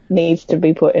needs to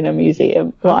be put in a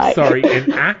museum. Like, Sorry,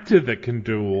 an actor that can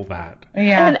do all that.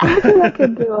 Yeah. an actor that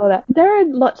can do all that. There are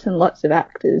lots and lots of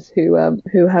actors who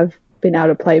have been able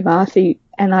to play Marcy,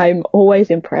 and I'm always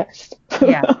impressed.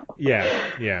 Yeah.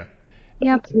 Yeah.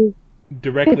 Yep.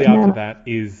 Directly Yeah. after that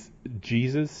is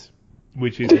Jesus,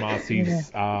 which is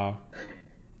Marcy's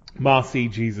Marcy,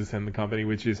 Jesus and the Company,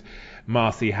 which is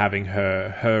Marcy having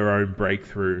her own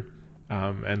breakthrough,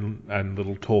 and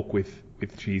little talk with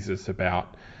Jesus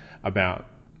about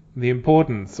the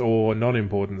importance or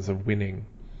non-importance of winning.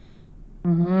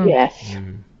 Yes.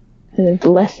 It's a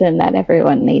lesson that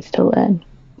everyone needs to learn.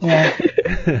 Yeah.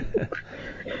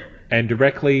 And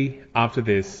directly after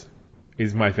this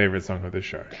is my favorite song of the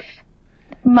show.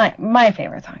 My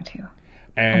favorite song, too.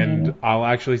 And I'll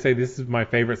actually say this is my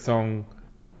favorite song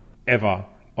ever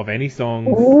of any songs.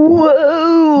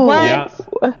 Whoa! What?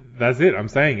 Yeah, that's it. I'm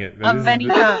saying it. This Of is any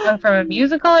the- song, from a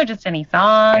musical or just any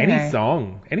song? any or-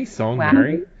 song, Wow.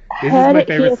 Mary. This is Heard my it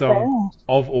favorite here song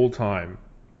of all time.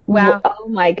 Wow. Oh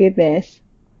my goodness.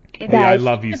 The I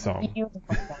Love You song.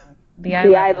 The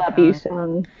I Love You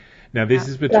song. Now, this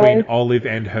is between Olive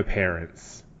and her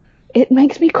parents. It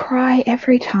makes me cry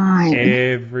every time.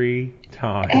 Every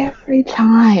time. Every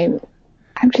time.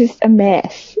 I'm just a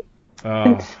mess.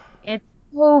 Oh. It's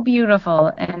so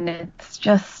beautiful, and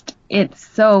it's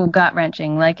so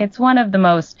gut-wrenching. Like, it's one of the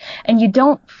most, and you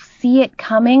don't see it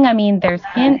coming. I mean, there's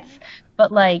hints,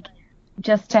 but, like,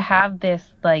 just to have this,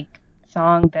 like,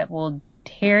 song that will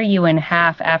tear you in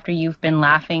half after you've been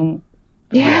laughing.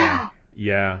 Yeah.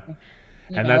 Yeah.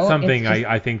 And that's something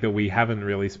I think that we haven't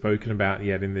really spoken about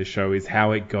yet in this show, is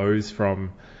how it goes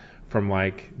from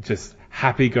like just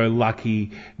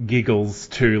happy-go-lucky giggles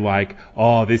to like,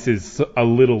 oh, this is a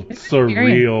little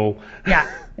surreal. Yeah.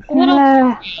 It's a little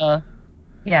surreal.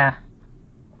 Yeah.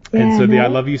 And so the I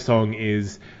Love You song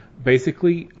is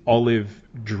basically Olive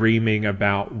dreaming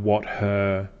about what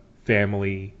her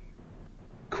family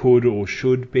could or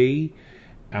should be.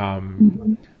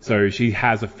 So she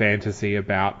has a fantasy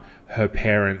about her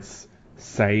parents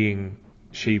saying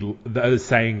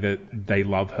that they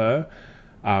love her,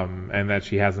 and that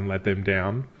she hasn't let them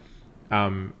down,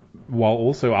 while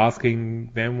also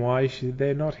asking them why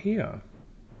they're not here.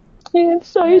 It's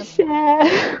so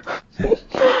sad.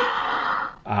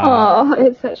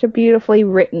 It's such a beautifully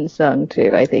written song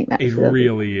too. I think that's it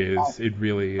really is. It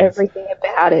really is. Everything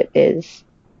about it is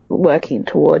working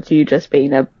towards you just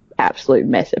being an absolute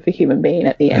mess of a human being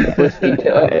at the end of listening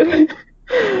to it.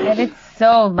 And it's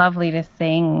so lovely to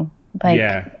sing. Like,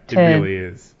 yeah, it really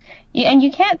is. And you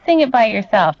can't sing it by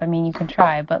yourself. I mean, you can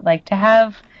try, but like to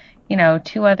have,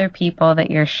 two other people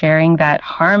that you're sharing that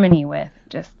harmony with,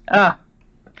 just,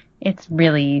 it's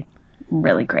really,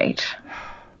 really great.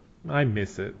 I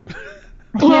miss it.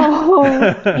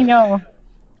 Yeah,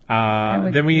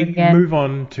 then we move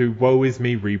on to Woe Is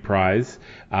Me reprise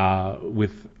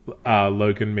with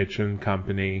Logan Mitchum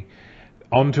company.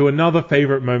 On to another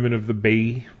favorite moment of the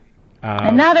Bee.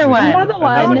 Another one.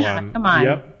 Come on.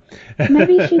 Yep.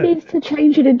 Maybe she needs to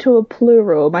change it into a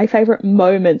plural. My favorite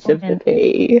moments of the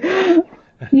Bee.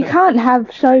 You can't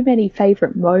have so many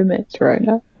favorite moments,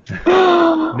 Rona.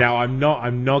 Now, I'm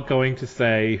not going to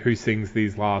say who sings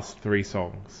these last three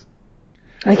songs.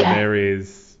 Okay. So there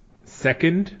is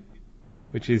Second,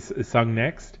 which is sung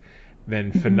next,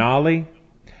 then Finale,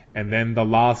 and then the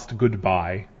last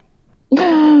Goodbye.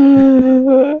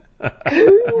 Who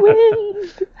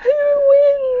wins?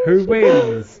 Who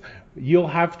wins? You'll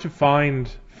have to find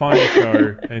a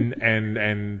show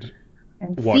and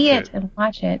watch see it and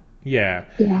watch it. Yeah.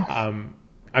 Yes.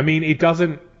 I mean, it's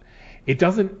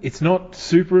not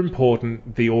super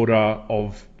important, the order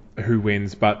of who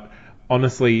wins, but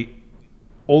honestly,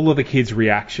 all of the kids'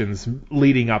 reactions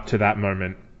leading up to that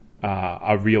moment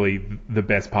are really the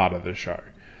best part of the show.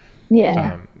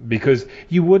 Yeah. Because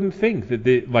you wouldn't think that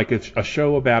a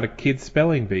show about a kid's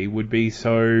spelling bee would be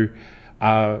so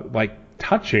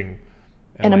touching.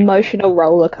 An emotional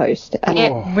roller coaster.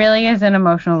 It really is an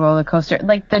emotional roller coaster.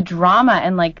 Like the drama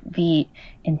and like the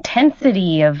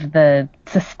intensity of the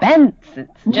suspense.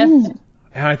 It's just.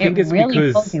 And I think it's really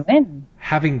because pulls you in.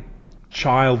 Having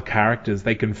child characters,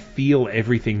 they can feel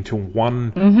everything to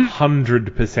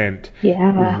 100%.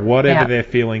 Yeah. Whatever they're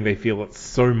feeling, they feel it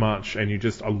so much, and you're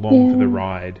just along for the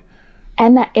ride.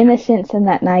 And that innocence and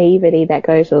that naivety that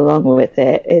goes along with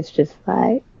it, it's just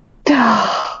like,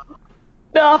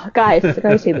 guys,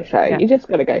 go see the show. You just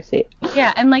gotta go see it.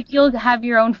 Yeah, and like you'll have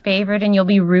your own favorite, and you'll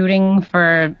be rooting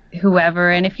for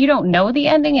whoever. And if you don't know the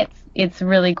ending, it's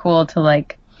really cool to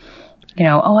like,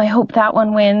 I hope that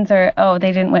one wins, or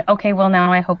they didn't win. Okay, well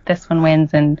now I hope this one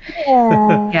wins, and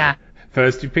yeah.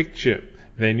 First you pick Chip,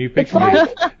 then you pick me.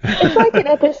 It's like an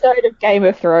episode of Game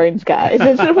of Thrones, guys.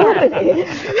 It's what it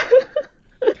is.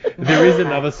 There is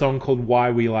another song called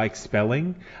Why We Like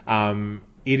Spelling.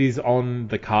 It is on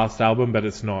the Cast album, but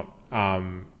it's not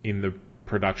in the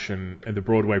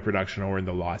Broadway production or in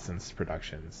the licensed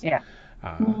productions. Yeah.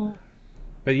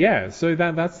 But yeah, so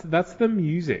that's the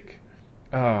music.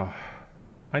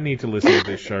 I need to listen to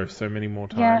this show so many more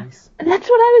times. Yeah. That's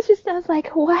what I was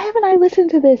like, why haven't I listened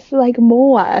to this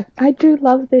more? I do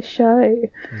love this show.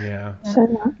 Yeah. So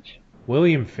much.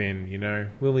 William Finn,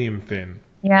 William Finn.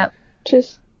 Yep.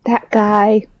 Just that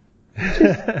guy.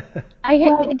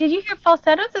 Did you hear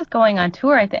Falsettos is going on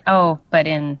tour? But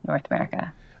in North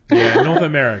America. Yeah, North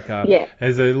America. Yeah.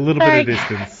 There's a little bit of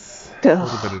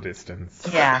distance.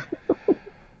 Yeah.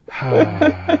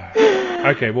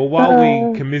 Okay, well, while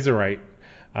we commiserate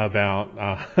about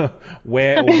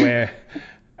where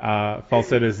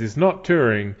Falsettos is not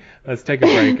touring, let's take a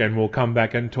break and we'll come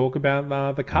back and talk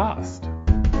about the cast.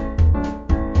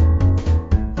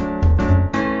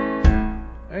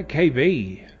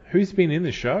 KB, who's been in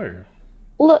the show?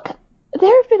 Look,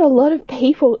 there have been a lot of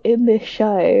people in this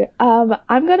show.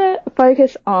 I'm going to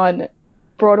focus on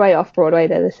Broadway, off-Broadway.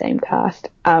 They're the same cast.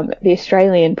 The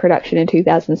Australian production in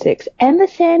 2006 and the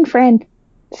San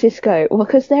Francisco. Well,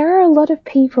 because there are a lot of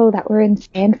people that were in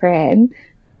San Fran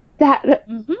that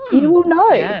you will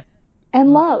know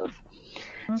and love.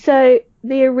 So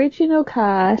the original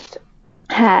cast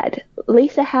had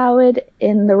Lisa Howard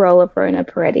in the role of Rona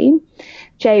Peretti,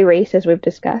 Jay Reese, as we've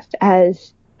discussed,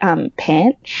 as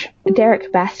Panch,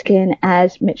 Derek Baskin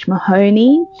as Mitch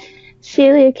Mahoney,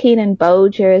 Celia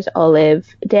Keenan-Bolger as Olive,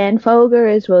 Dan Folger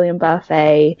as William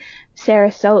Buffet, Sarah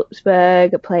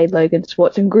Salzberg played Logan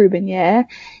Schwartzengruben,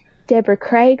 Deborah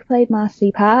Craig played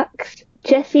Marcy Parks,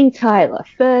 Jessie Tyler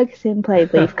Ferguson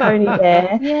played Leaf Coney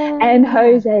and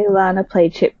Jose Lana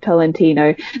played Chip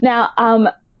Tolentino. Now,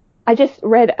 I just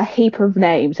read a heap of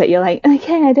names that you're like,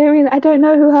 okay, I don't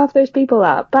know who half those people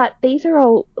are, but these are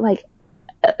all like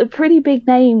pretty big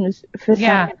names for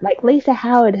some. Like Lisa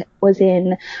Howard was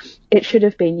in It Should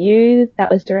Have Been You, that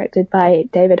was directed by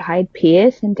David Hyde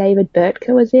Pierce, and David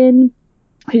Burtka was in,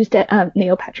 who's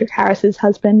Neil Patrick Harris's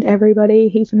husband, everybody.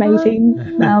 He's amazing.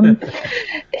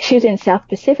 She was in South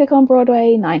Pacific on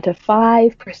Broadway, 9 to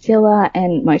 5, Priscilla,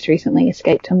 and most recently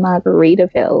Escape to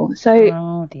Margaritaville.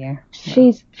 So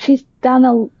she's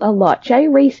done a lot. Jay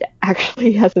Reese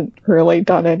actually hasn't really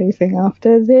done anything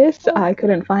after this. I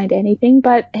couldn't find anything,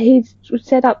 but he's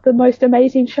set up the most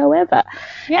amazing show ever.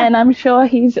 Yeah. And I'm sure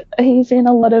he's in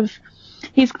a lot of...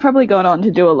 He's probably gone on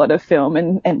to do a lot of film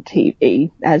and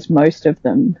TV, as most of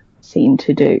them seem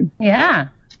to do. Yeah.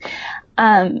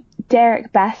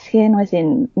 Derek Baskin was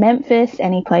in Memphis,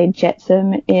 and he played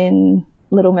Jetsam in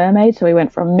Little Mermaid, so he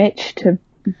went from Mitch to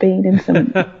being in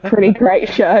some pretty great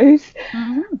shows.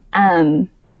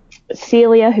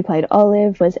 Celia, who played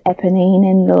Olive, was Eponine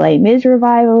in the Les Mis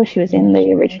revival. She was in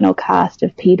the original cast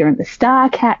of Peter and the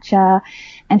Starcatcher,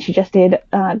 and she just did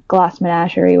Glass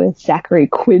Menagerie with Zachary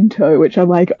Quinto, which I'm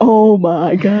like, oh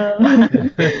my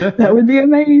god, that would be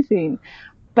amazing.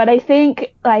 But I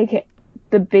think like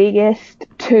the biggest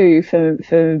two for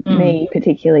me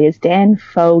particularly is Dan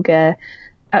Fogler,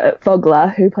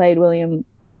 who played William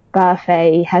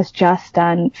Buffet, has just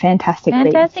done Fantastic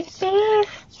Beasts.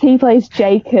 He plays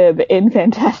Jacob in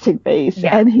Fantastic Beasts,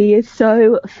 and he is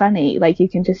so funny. Like, you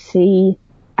can just see...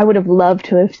 I would have loved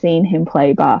to have seen him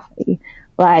play Buffy.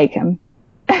 Like,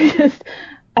 I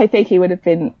think he would have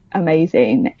been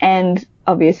amazing. And,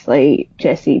 obviously,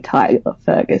 Jessie Tyler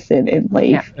Ferguson in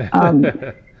Leaf.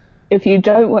 If you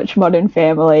don't watch Modern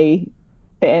Family,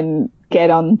 then get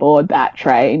on board that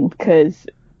train, because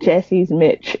Jessie's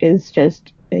Mitch is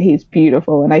just... He's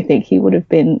beautiful, and I think he would have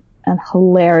been a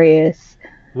hilarious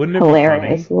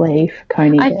Leaf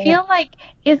Coney. I feel like,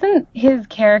 isn't his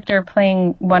character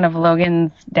playing one of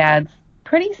Logan's dads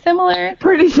pretty similar?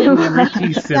 Pretty similar.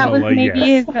 That was maybe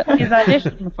his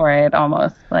audition for it,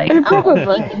 almost. Like, we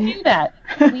can do that.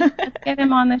 Let's get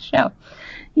him on the show.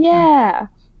 Yeah.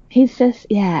 He's just,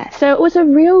 So it was a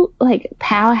real, like,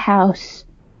 powerhouse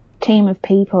team of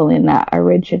people in that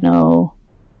original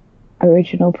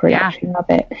production of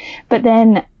it. But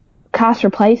then cast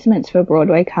replacements for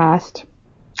Broadway cast,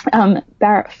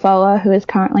 Barrett Foer, who is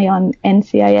currently on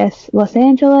NCIS Los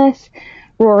Angeles,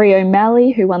 Rory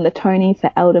O'Malley, who won the Tony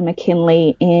for Elder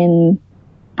McKinley in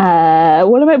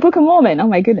Book of Mormon? Oh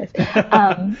my goodness.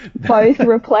 Both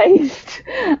replaced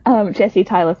Jessie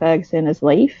Tyler Ferguson as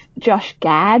Leaf. Josh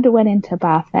Gad went into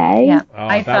Buffet. Yeah,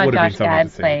 I saw Josh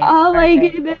Gad play. Oh my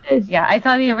goodness. Yeah, I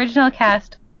saw the original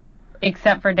cast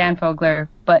except for Dan Fogler,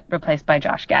 but replaced by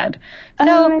Josh Gad.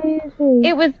 So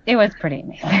it was pretty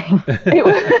amazing. It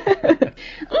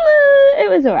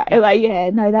was alright. Like,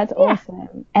 that's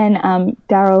awesome. And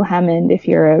Daryl Hammond, if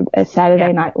you're a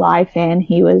Saturday Night Live fan,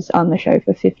 he was on the show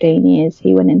for 15 years.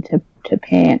 He went into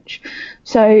Panch.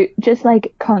 So just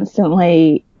like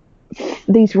constantly,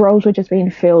 these roles were just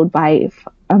being filled by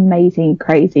amazing,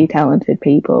 crazy, talented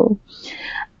people.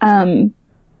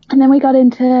 And then we got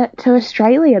into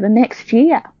Australia the next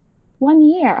year, 1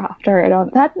 year after it.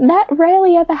 That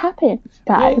rarely ever happens,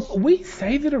 guys. Well, we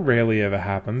say that it rarely ever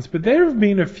happens, but there have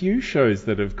been a few shows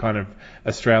that have kind of...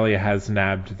 Australia has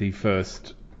nabbed the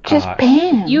first... Just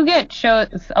bam. You get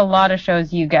shows, a lot of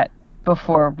shows you get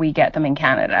before we get them in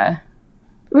Canada.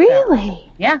 Really?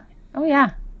 So, yeah. Oh, yeah.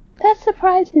 That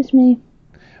surprises me.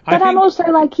 But I'm also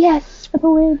like, yes, for the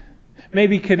win.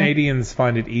 Maybe Canadians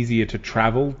find it easier to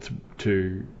travel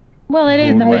to well, it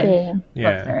is maybe.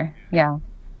 Yeah.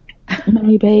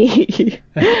 Maybe.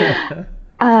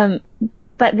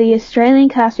 But the Australian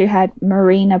cast who had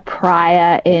Marina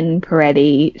Pryor in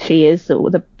Peretti, she is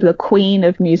the queen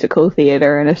of musical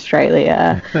theatre in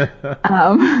Australia.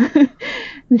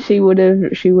 She would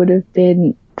have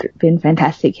been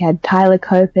fantastic. You had Tyler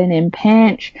Copen in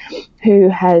Panch, who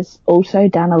has also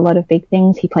done a lot of big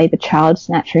things. He played the child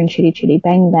snatcher in Chitty Chitty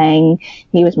Bang Bang.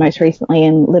 He was most recently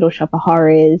in Little Shop of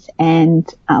Horrors and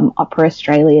Opera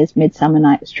Australia's Midsummer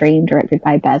Night's Dream, directed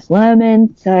by Baz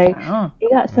Luhrmann. So you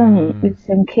got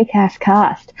some kick-ass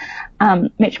cast.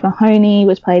 Mitch Mahoney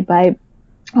was played by,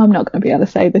 I'm not going to be able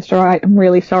to say this right. I'm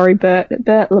really sorry, Bert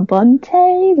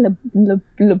Labonte.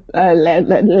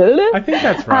 I think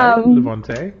that's right,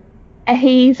 Labonte.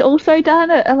 He's also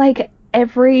done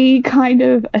every kind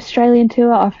of Australian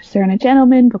tour: Officer and a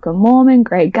Gentleman, Book of Mormon,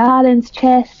 Grey Gardens,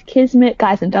 Chess, Kismet,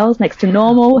 Guys and Dolls, Next to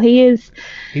Normal. He's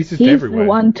everywhere. The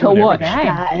one to watch,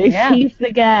 guys. Yeah. He's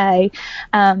the guy.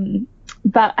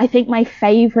 But I think my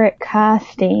favourite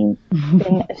casting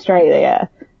in Australia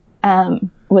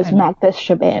was Magda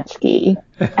Szubanski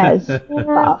as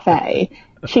Parfait.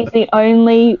 She's the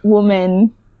only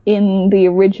woman in the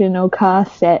original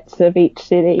cast sets of each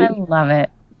city. I love it.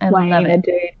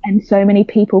 And so many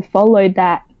people followed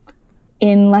that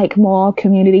in more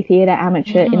community theatre,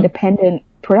 amateur, independent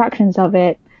productions of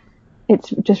it. It's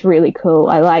just really cool.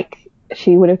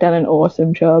 She would have done an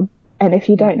awesome job. And if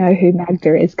you don't know who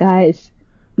Magda is, guys,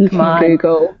 you can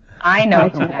Google. I know.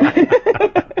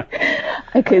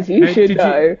 Because you should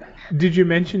know. Did you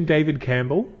mention David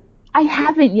Campbell? I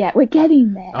haven't yet. We're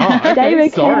getting there. Oh,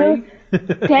 David sorry.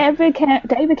 David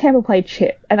Campbell played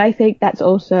Chip, and I think that's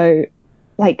also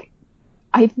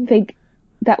I think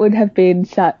that would have been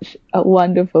such a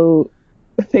wonderful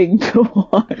thing to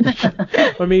watch.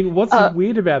 I mean, what's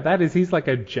weird about that is he's like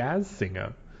a jazz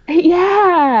singer.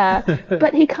 Yeah,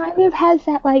 but he kind of has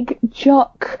that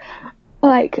jock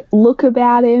look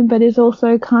about him, but is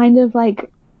also kind of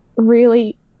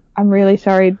really. I'm really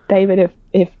sorry, David,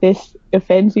 if this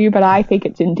offends you, but I think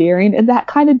it's endearing, and that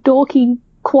kind of dorky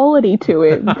quality to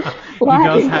him.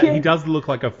 He does look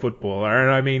like a footballer,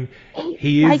 and I mean,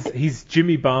 he's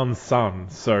Jimmy Barnes' son,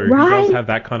 so he does have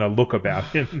that kind of look about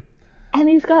him. And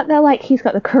he's got the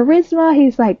charisma.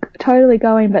 He's totally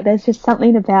going, but there's just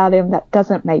something about him that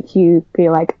doesn't make you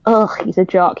feel ugh, he's a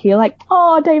jock. You're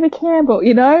oh, David Campbell,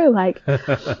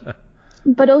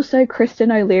 But also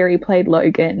Kristen O'Leary played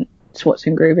Logan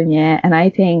Schwarzenegger, and I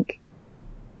think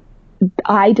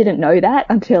I didn't know that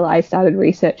until I started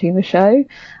researching the show.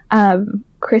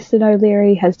 Kristen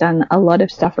O'Leary has done a lot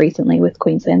of stuff recently with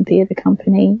Queensland Theatre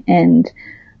Company and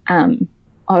on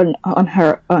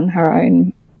her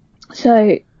own.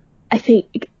 So I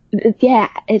think,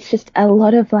 it's just a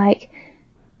lot of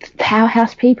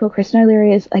powerhouse people. Kristen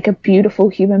O'Leary is a beautiful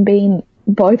human being,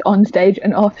 both on stage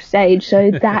and off stage.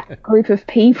 So that group of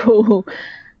people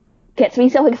gets me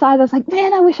so excited. I was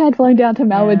man, I wish I'd flown down to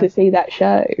Melbourne to see that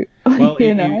show. Well,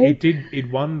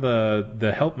 it won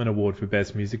the Helpman Award for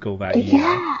Best Musical that year.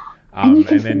 Yeah, and you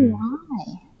can see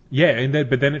why. Yeah,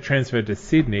 but then it transferred to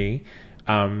Sydney,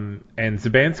 and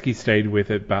Szubanski stayed with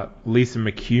it, but Lisa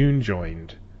McCune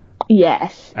joined.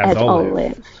 Yes, as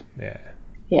Olive. Yeah.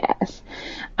 Yes.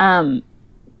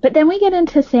 But then we get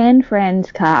into San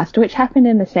Fran's cast, which happened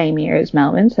in the same year as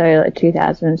Melbourne, so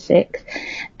 2006.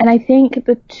 And I think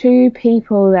the two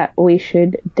people that we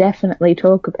should definitely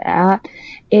talk about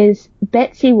is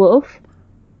Betsy Wolfe,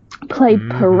 played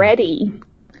Peretti,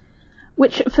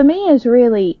 which for me is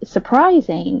really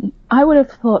surprising. I would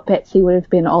have thought Betsy would have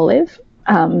been Olive,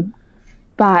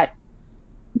 but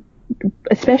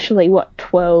especially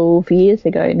 12 years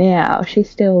ago now,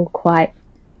 she's still quite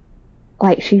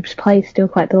she plays still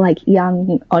quite the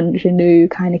young ingenue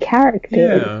kind of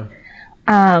character.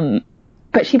 Yeah.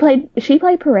 But she played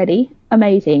Peretti,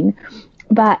 amazing.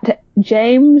 But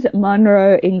James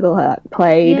Monroe Englehart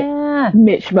played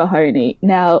Mitch Mahoney.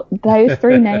 Now those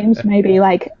three names may be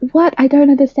what? I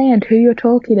don't understand who you're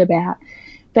talking about.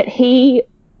 But he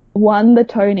won the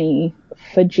Tony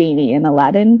for Genie in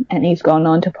Aladdin, and he's gone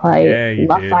on to play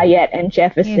Lafayette and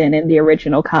Jefferson in the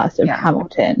original cast of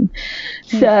Hamilton.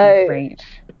 He's great.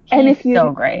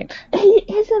 So great. He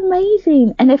is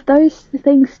amazing. And if those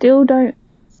things still don't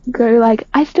go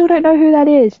I still don't know who that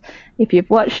is. If you've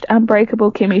watched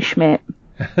Unbreakable Kimmy Schmidt,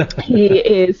 he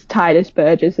is Titus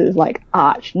Burgess's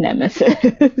arch nemesis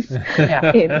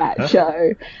in that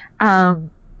show.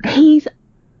 He's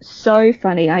so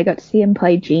funny. I got to see him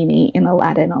play Genie in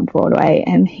Aladdin on Broadway,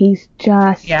 and he's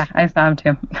just... Yeah, I saw him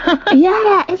too.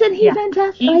 Yeah, isn't he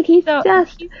fantastic? He's so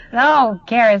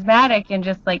charismatic, and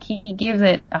just he gives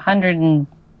it 100%,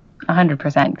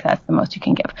 because that's the most you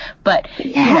can give. But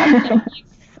he's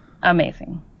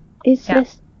amazing. It's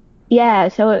just yeah,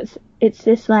 so it's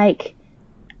this like,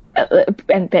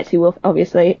 and Betsy Wolfe,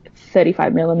 obviously,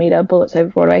 35mm Bullets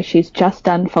Over Broadway. She's just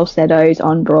done Falsettos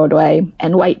on Broadway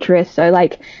and Waitress. So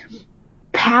like,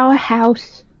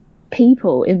 powerhouse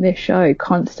people in this show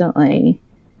constantly.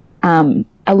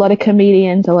 A lot of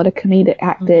comedians, a lot of comedic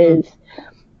actors,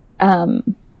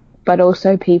 but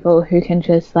also people who can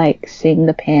just like sing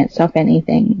the pants off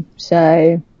anything.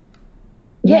 So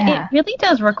yeah, it really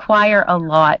does require a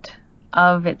lot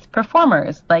of its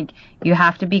performers. Like, you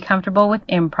have to be comfortable with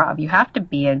improv, you have to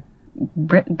be a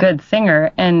good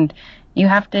singer, and you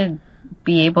have to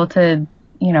be able to,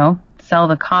 you know, sell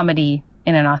the comedy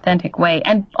in an authentic way,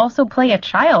 and also play a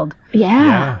child.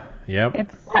 Yeah.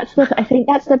 Yep. I think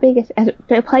that's the biggest.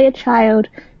 To play a child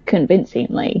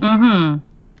convincingly. Mm-hmm.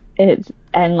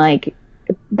 And like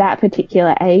that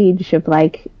particular age of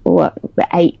like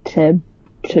 8 to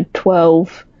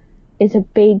 12 is a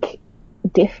big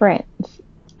difference.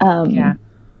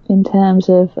 In terms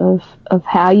of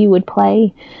how you would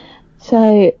play.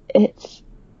 So it's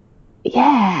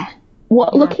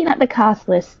looking at the cast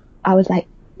list, I was like,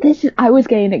 I was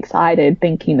getting excited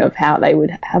thinking of how they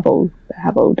would have all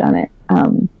done it,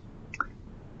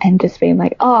 and just being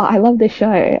like, oh, I love this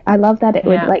show. I love that it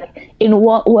would, like, in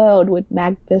what world would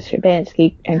Magda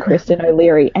Szubanski and Kristen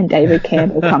O'Leary and David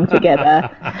Campbell come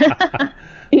together,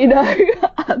 you know,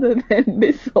 other than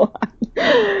this one.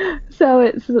 So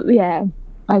it's, I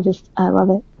love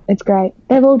it. It's great.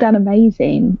 They've all done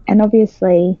amazing, and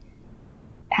obviously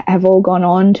have all gone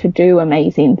on to do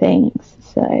amazing things.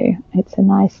 So it's a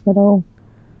nice little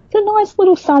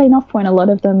starting off point. A lot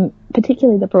of them,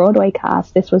 particularly the Broadway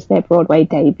cast, this was their Broadway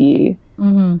debut.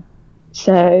 Mm-hmm.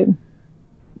 So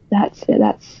that's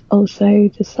also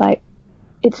just like,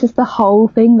 it's just the whole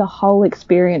thing, the whole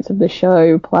experience of the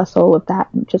show, plus all of that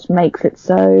just makes it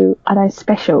so,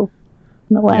 special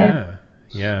in a way.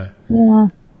 Yeah. Yeah.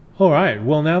 All right.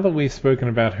 Well, now that we've spoken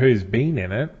about who's been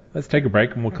in it, let's take a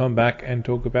break and we'll come back and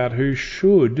talk about who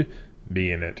should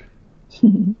be in it.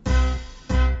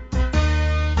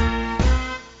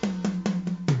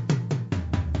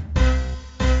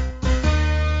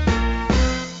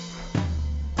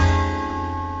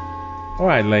 All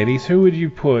right, ladies, who would you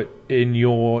put in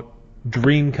your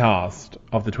dream cast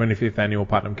of the 25th annual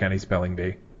Putnam County Spelling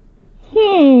Bee?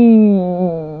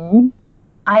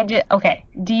 Okay.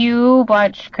 Do you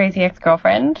watch Crazy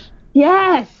Ex-Girlfriend?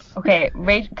 Yes. Okay,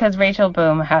 because Rachel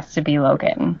Boom has to be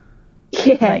Logan.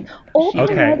 Yeah. Like,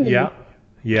 okay.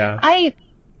 Yeah.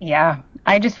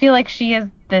 I just feel like she is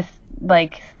this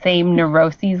like same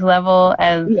neuroses level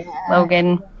as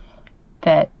Logan,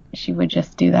 that she would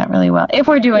just do that really well. If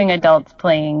we're doing adults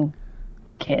playing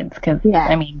kids, because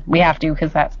I mean we have to,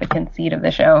 because that's the conceit of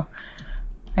the show,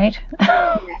 right?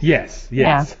 Yes.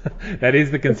 Yeah. That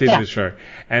is the conceit of the show,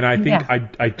 and I think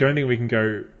I don't think we can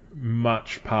go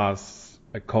much past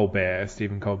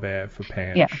Stephen Colbert for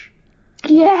Panch. Yeah.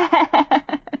 Yes.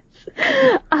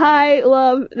 I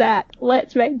love that.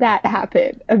 Let's make that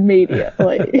happen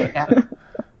immediately.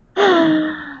 We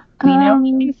know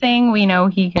he can sing. We know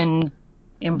he can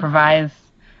improvise.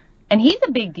 And he's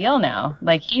a big deal now.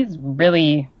 Like, he's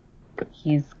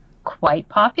quite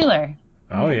popular.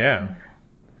 Oh, yeah.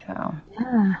 So,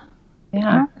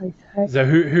 yeah. So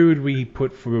who would we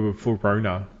put for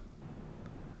Rona?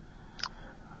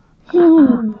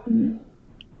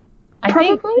 I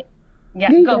think... Yeah,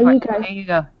 go for it. There you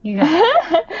go.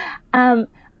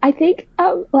 I think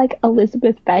like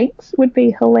Elizabeth Banks would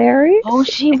be hilarious. Oh,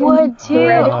 she would too.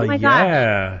 Oh my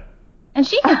gosh. And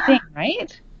she can sing,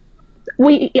 right?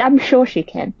 I'm sure she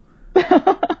can.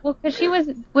 Well, because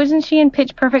wasn't she in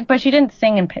Pitch Perfect? But she didn't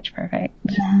sing in Pitch Perfect.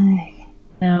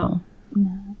 No.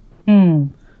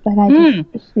 But I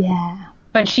just,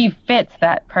 But she fits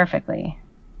that perfectly.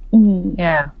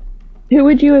 Yeah. Who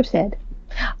would you have said?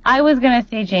 I was going to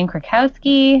say Jane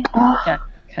Krakowski, just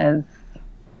because,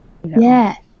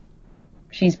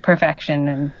 she's perfection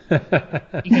and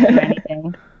she can do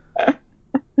anything.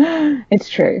 It's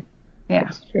true. Yeah.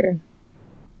 It's true.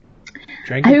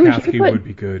 Jane Krakowski would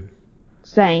be good.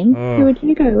 Zane, who would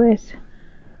you go with?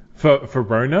 For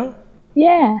Rona?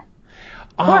 Yeah.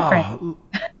 Or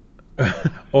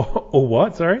or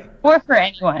what, sorry? Or for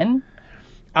anyone.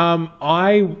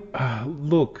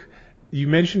 Look, you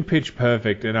mentioned Pitch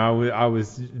Perfect, and I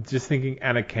was just thinking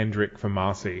Anna Kendrick for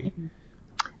Marcy.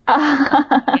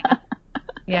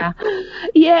 Yeah.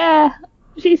 Yeah.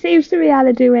 She seems to be able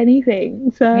to do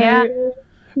anything. So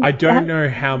I don't know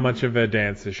how much of a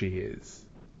dancer she is.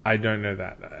 I don't know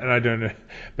that, and I don't know,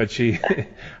 but she can sing.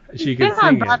 She's been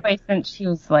on Broadway since she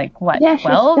was like 12.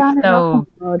 So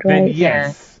then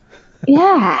yes.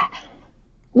 Yeah.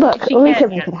 Look, we can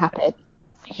make it happen.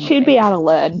 She'd be able to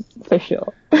learn, for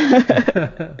sure.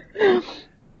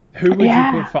 Who would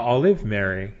you put for Olive,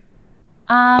 Mary?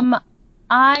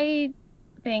 I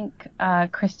think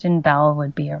Kristen Bell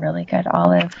would be a really good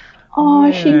Olive.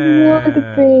 Oh, she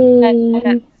would be.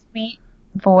 That sweet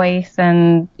voice,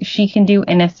 and she can do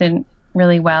innocent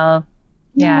really well.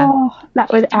 Yeah. Oh,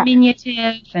 that would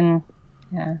diminutive and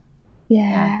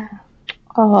yeah.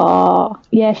 Oh,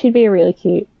 yeah, she'd be really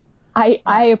cute.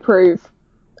 I approve.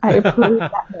 I approve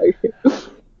that notion.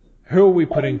 Who are we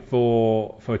putting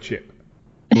for Chip?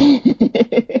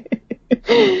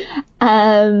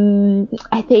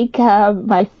 I think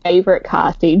my favourite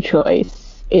casting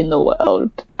choice in the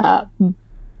world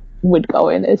would go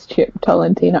in as Chip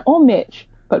Tolentino or Mitch,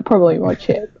 but probably more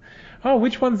Chip. Oh,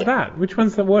 which one's that?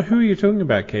 Who are you talking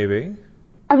about, KB?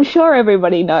 I'm sure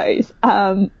everybody knows.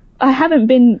 I haven't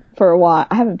been here for a while,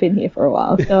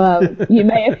 so you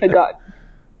may have forgotten.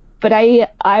 But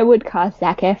I would cast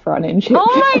Zac Efron in Chip.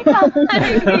 Oh my god,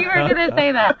 I knew you were going to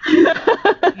say that.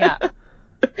 Yeah.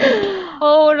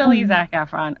 Totally Zac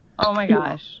Efron. Oh my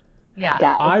gosh.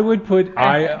 Yeah. I would put,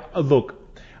 look,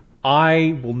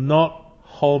 I will not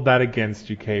hold that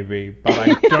against you, KB, but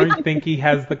I don't think he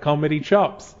has the comedy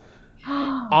chops.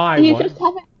 Just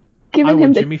haven't given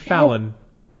him Jimmy Fallon.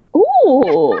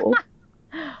 Ooh.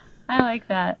 I like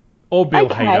that. Or Bill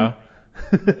Hader.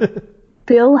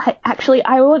 Actually,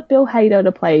 I want Bill Hader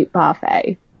to play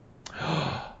Parfait.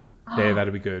 Yeah,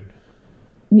 that'd be good.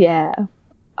 Yeah.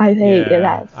 I think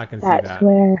that's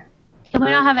where... Can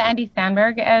we not have Andy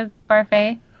Samberg as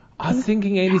Parfait? I was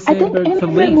thinking Andy Samberg for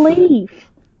Leaf.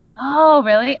 Oh,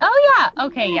 really? Oh, yeah.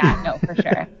 Okay, yeah. No, for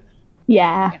sure.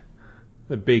 Yeah.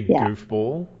 The big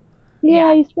goofball.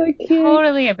 Yeah, he's so cute.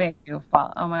 Totally a big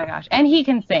goofball. Oh, my gosh. And he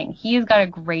can sing. He's got a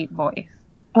great voice.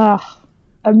 Oh,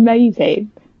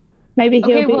 amazing. Maybe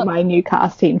he'll be my new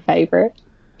casting favorite.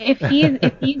 If he's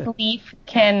Leaf,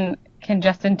 can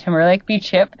Justin Timberlake be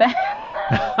Chip then?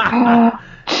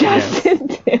 Justin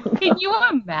Timberlake. Can you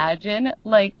imagine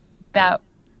like that?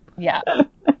 Yeah.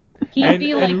 He'd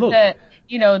be like the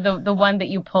one that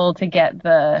you pull to get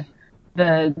the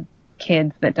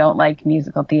kids that don't like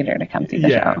musical theater to come see the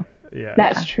show. Yeah.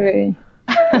 That's true.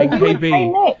 Hey,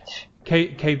 KB,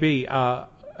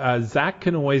 Zach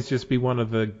can always just be one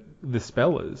of the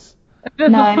spellers.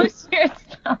 No. Same.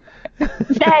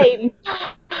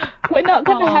 We're not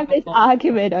going to have this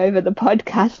argument over the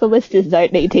podcast. The listeners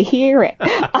don't need to hear it.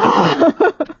 I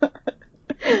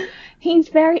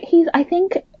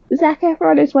think Zac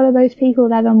Efron is one of those people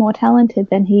that are more talented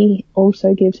than he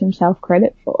also gives himself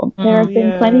credit for. There have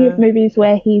been plenty of movies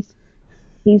where he's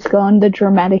gone the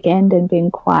dramatic end and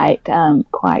been quite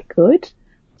good.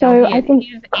 So I think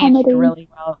he's comedy aged really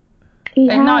well.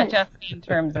 And not just in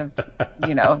terms of,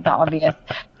 the obvious,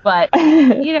 but,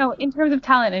 in terms of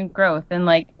talent and growth.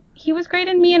 And, he was great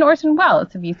in Me and Orson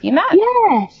Welles. Have you seen that?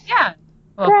 Yes. Yeah.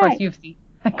 Well, of course you've seen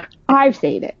it. I've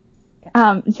seen it.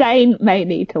 Zane may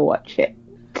need to watch it.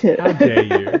 How dare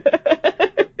you?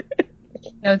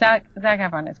 No, Zac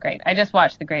Efron is great. I just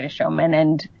watched The Greatest Showman,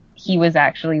 and he was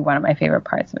actually one of my favorite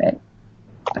parts of it.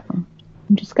 So. I'm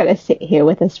just going to sit here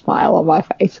with a smile on my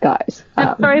face, guys.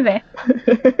 Sorry there.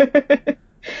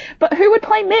 But who would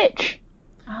play Mitch?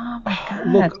 Oh, my God.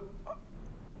 Look,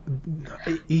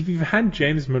 if you've had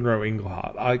James Monroe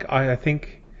Iglehart, I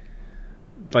think,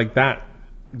 that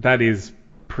is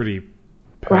pretty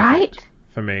perfect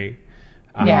for me.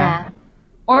 Yeah.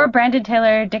 Or Brandon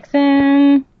Taylor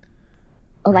Dixon.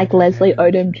 Or Leslie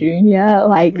Odom Jr.,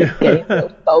 getting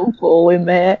the vocal in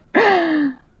there.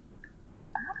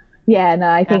 Yeah, no,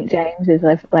 I think James is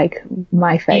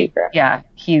my favorite.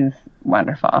 He's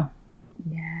wonderful.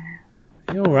 Yeah.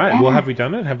 All right. Well, have we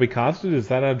done it? Have we casted? Is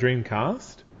that our dream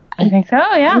cast? I think so,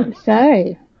 yeah. I think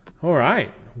so. All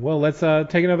right. Well, let's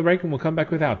take another break and we'll come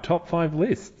back with our top 5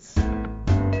 lists.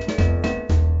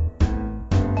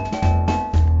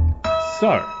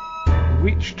 So,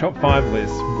 which top 5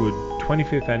 lists would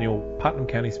 25th annual Putnam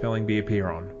County Spelling Bee appear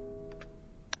on?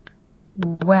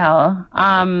 Well,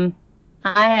 I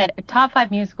had top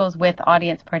 5 musicals with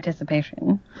audience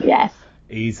participation. Yes.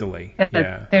 Easily.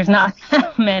 There's not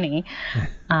that many.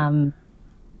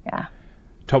 Yeah.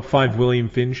 Top 5 William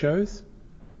Finn shows?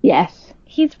 Yes.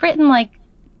 He's written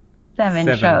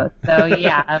 7 shows, so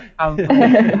yeah, probably.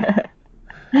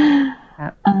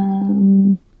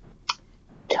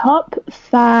 Top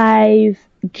 5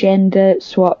 gender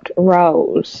swapped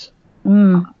roles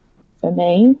for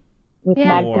me with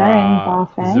Magda and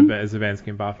Parfait. Zavansky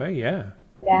and Parfait, yeah.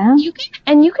 Yeah. You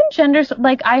can gender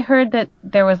I heard that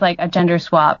there was a gender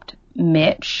swapped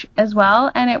Mitch as well,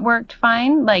 and it worked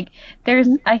fine. I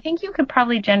think you could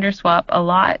probably gender swap a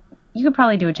lot you could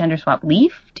probably do a gender swap.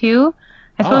 Leaf too.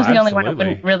 I suppose the only one it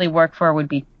wouldn't really work for would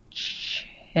be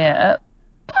Chip.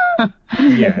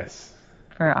 Yes.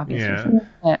 For obvious reasons.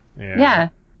 Yeah.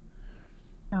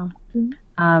 So,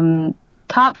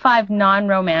 top 5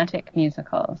 non-romantic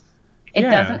musicals. It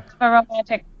doesn't have a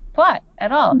romantic plot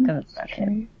at all because it's about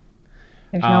kids.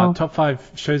 Top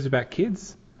 5 shows about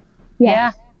kids.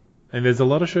 Yeah. And there's a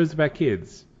lot of shows about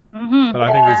kids. Mm-hmm. But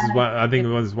I think this is one. I think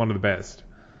this is one of the best.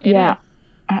 Yeah,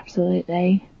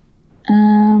 absolutely.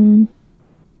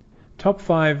 Top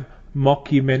 5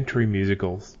 mockumentary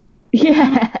musicals.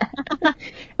 Yeah.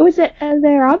 Was it? Are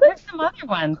there others? There's some other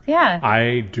ones. Yeah.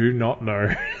 I do not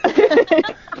know.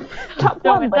 Top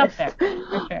No, one it's list. up there,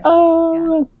 for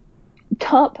sure.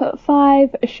 Top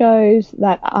 5 shows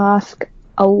that ask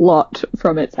a lot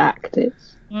from its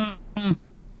actors.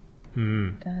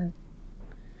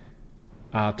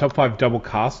 Top 5 double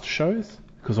cast shows,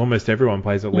 because almost everyone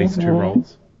plays at least 2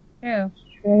 roles. True.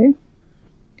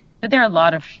 But there are a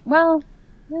lot of there's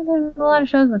a lot of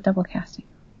shows with double casting.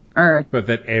 But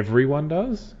that everyone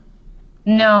does?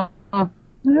 No, I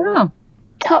don't know.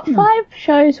 Top 5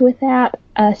 shows without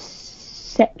a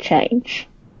set change.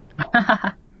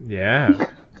 Yeah.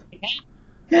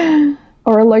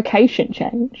 Or a location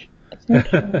change.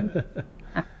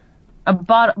 A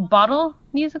bottle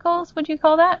musicals, would you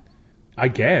call that? I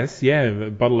guess, yeah.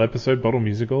 Bottle episode, bottle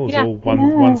musical. It's all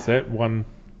one set, one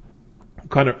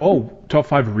kind of... top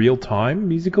 5 real-time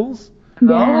musicals?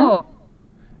 Yeah. Oh.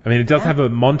 I mean, it does have a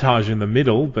montage in the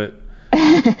middle, but...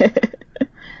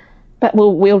 But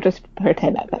we'll just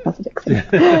pretend that doesn't exist.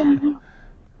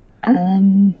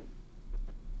 A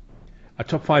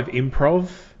top 5 improv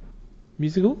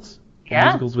musicals? Yeah.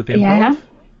 Musicals with improv?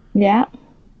 Yeah.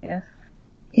 Yes.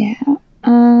 Yeah.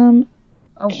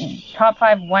 Top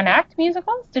 5 one-act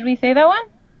musicals? Did we say that one?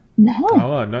 No.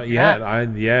 Oh, not yet.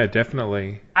 Yeah,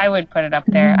 definitely. I would put it up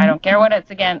there. I don't care what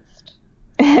it's against.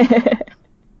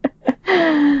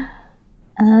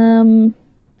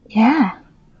 Yeah.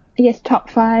 Yes, top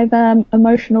 5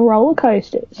 emotional roller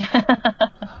coasters.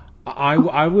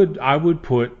 I would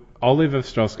put Oliver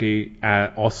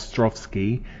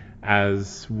Ostrovsky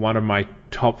as one of my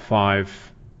top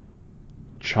 5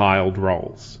 child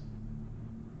roles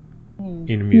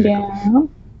in musicals. Yeah.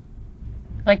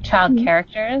 Like child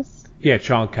characters? Yeah,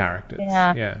 child characters.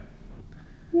 Yeah.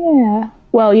 Yeah.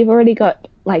 Well, you've already got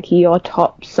like your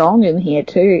top song in here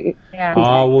too. Yeah.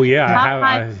 Oh well, yeah. Top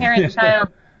 5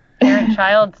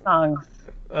 parent-child songs.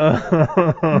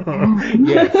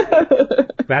 Yes.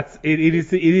 That's it.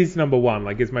 It is number 1.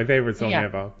 Like, it's my favorite song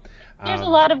ever. There's a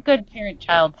lot of good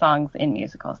parent-child songs in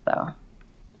musicals, though.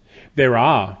 There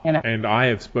are, You know. and I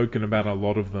have spoken about a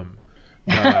lot of them.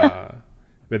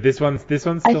 But this one's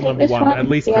still number 1, at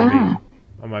least for me,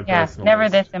 on my personal never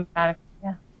list. this emphatic.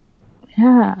 Yeah.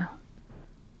 Yeah.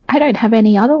 I don't have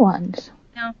any other ones.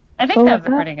 No, I think that's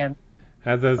pretty good.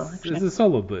 It's a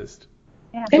solid list.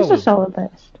 Yeah. It's a solid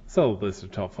list. Solid list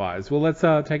of top 5s. Well, let's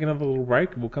take another little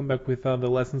break. We'll come back with the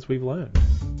lessons we've learned.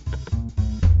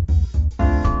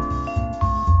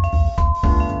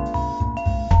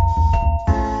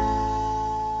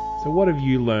 So what have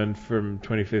you learned from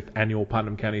 25th Annual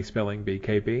Putnam County Spelling Bee,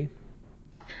 KB?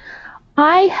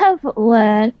 I have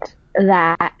learnt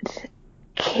that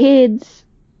kids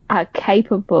are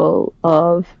capable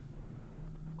of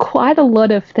quite a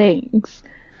lot of things.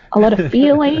 A lot of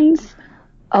feelings,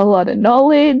 a lot of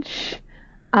knowledge,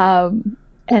 and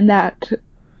that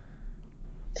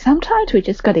sometimes we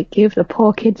just got to give the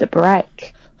poor kids a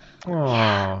break.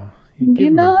 Oh,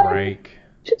 give them a break.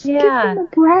 Just give them a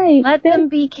break. Let them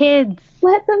be kids.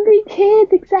 Let them be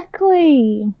kids,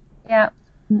 exactly. Yeah.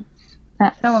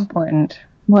 That's so important.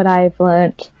 What I've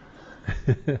learnt.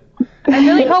 I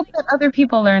really hope that other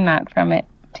people learn that from it,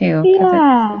 too. Yeah.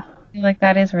 I feel like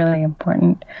that is really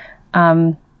important.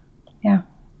 Yeah.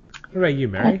 What about you,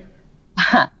 Mary?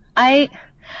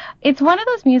 It's one of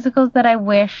those musicals that I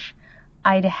wish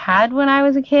I'd had when I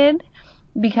was a kid,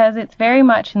 because it's very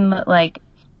much in the, like,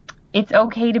 it's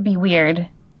okay to be weird.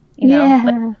 You know,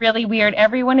 like, really weird.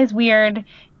 Everyone is weird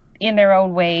in their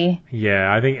own way.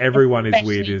 Yeah, I think everyone is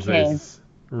weird Especially is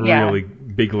really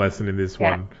big lesson in this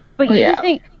one. But you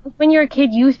think, when you're a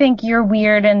kid, you think you're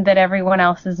weird and that everyone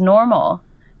else is normal.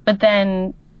 But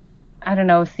then, I don't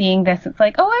know, seeing this, it's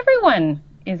like, oh, everyone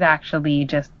is actually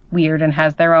just weird and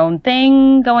has their own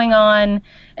thing going on.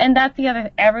 And that's the other,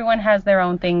 everyone has their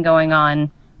own thing going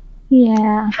on.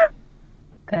 Yeah.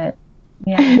 That,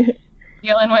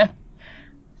 dealing with.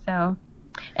 So,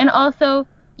 and also,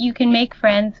 you can make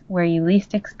friends where you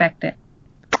least expect it.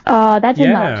 Oh, that's a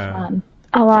nice one.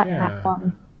 I like that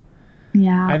one.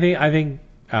 Yeah. I think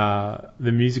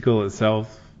the musical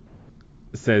itself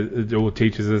says or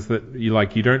teaches us that you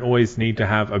don't always need to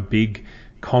have a big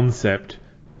concept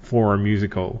for a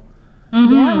musical.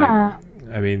 Yeah.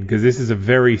 I mean, because this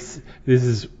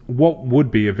is what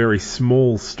would be a very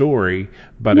small story,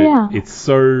 but it's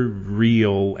so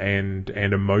real and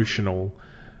emotional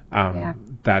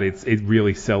that it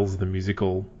really sells the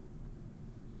musical.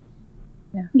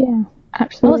 Yeah,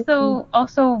 absolutely.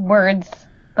 Also words.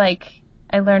 Like,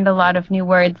 I learned a lot of new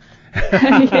words.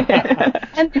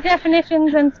 And the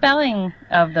definitions and spelling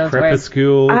of those words.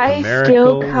 Crepuscule,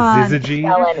 Chimerical, Syzygy.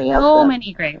 So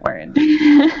many great words.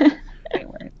 Great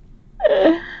words.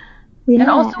 And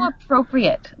also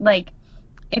appropriate. Like,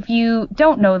 if you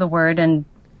don't know the word and,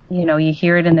 you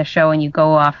hear it in the show and you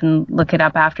go off and look it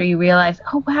up after, you realize,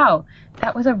 oh, wow,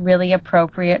 that was a really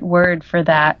appropriate word for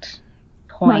that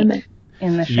point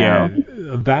in the show. Yeah,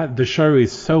 the show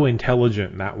is so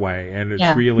intelligent that way, and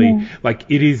it's really like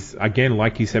it is, again,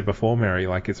 like you said before, Mary,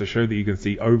 like it's a show that you can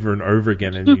see over and over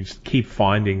again, and you just keep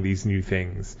finding these new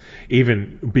things,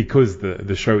 even because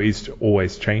the show is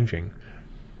always changing.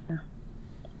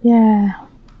 Yeah.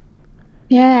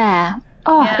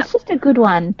 It's just a good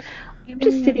one. I'm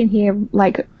just sitting here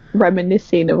like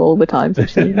reminiscing of all the times I've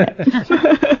seen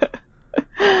it.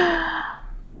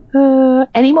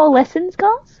 Any more lessons,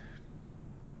 guys?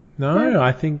 No,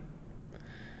 I think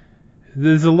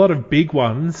there's a lot of big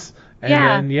ones,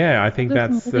 and I think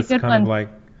that's kind of like,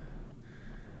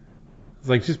 it's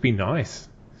like, just be nice.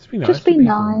 Just be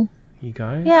nice. You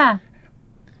guys.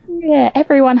 Yeah,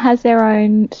 everyone has their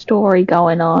own story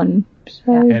going on.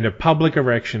 So. And a public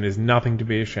erection is nothing to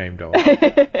be ashamed of.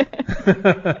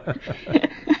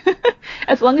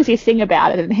 As long as you sing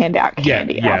about it and hand out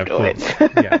candy afterwards.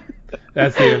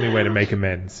 That's the only way to make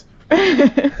amends.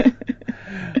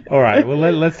 All right, well,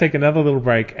 let's take another little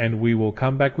break, and we will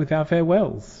come back with our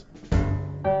farewells.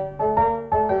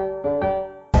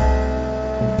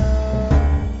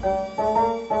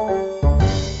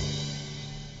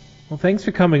 Well, thanks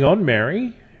for coming on,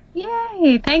 Mary.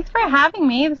 Yay! Thanks for having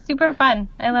me. It was super fun.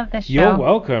 I love this show. You're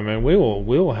welcome, and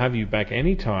we'll have you back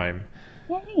anytime.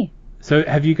 Yay! So,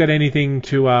 have you got anything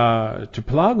to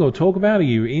plug or talk about? Are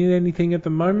you in anything at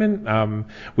the moment?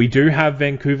 We do have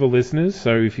Vancouver listeners,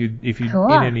 so if you're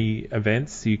in any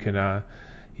events, you can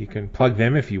plug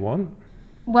them if you want.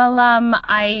 Well,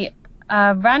 I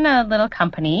run a little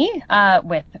company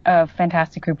with a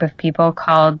fantastic group of people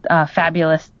called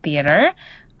Fabulous Theatre.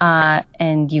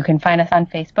 And you can find us on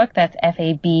Facebook. That's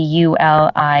Fabulist.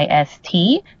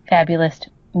 Fabulous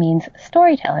means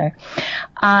storyteller.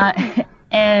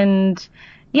 And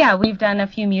we've done a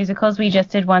few musicals. We just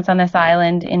did Once on This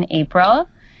Island in April.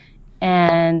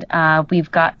 And we've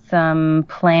got some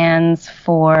plans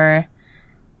for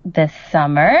this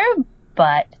summer,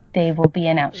 but they will be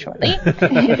announced shortly.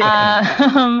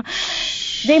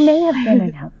 They may have been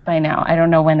announced by now. I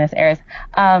don't know when this airs.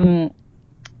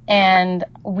 And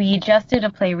we just did a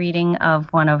play reading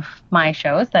of one of my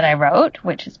shows that I wrote,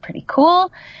 which is pretty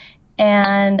cool.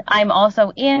 And I'm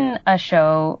also in a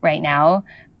show right now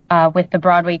with the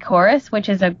Broadway Chorus, which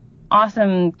is an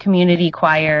awesome community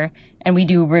choir. And we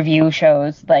do review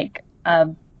shows, like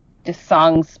just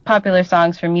popular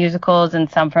songs from musicals and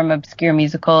some from obscure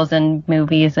musicals and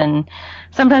movies, and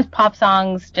sometimes pop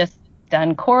songs just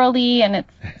done chorally. And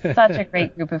it's such a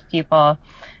great group of people.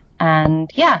 And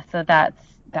so that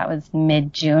was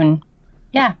mid-June.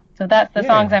 So that's the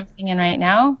songs I'm singing right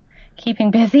now.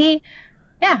 Keeping busy.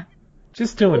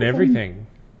 Just doing everything.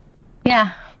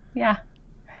 Yeah.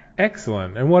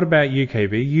 Excellent. And what about you,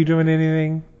 KB? You doing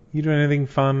anything? You doing anything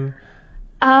fun?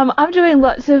 I'm doing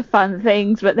lots of fun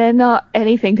things, but they're not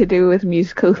anything to do with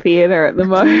musical theatre at the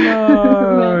moment.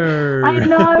 No. I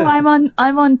know.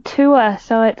 I'm on tour,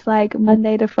 so it's like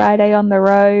Monday to Friday on the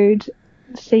road,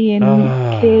 seeing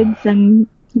kids and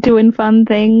doing fun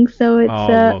things. So it's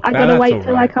I gotta wait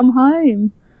till I come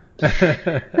home.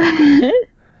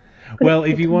 Well,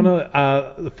 if you want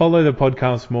to follow the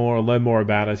podcast more or learn more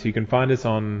about us, you can find us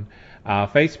on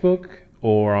Facebook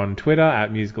or on Twitter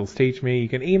at musicalsteachme. You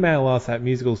can email us at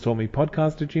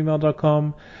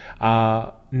musicalstaught.me@gmail.com.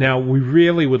 Now, we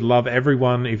really would love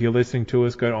everyone, if you're listening to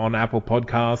us, go on Apple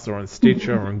Podcasts or on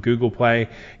Stitcher or on Google Play.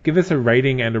 Give us a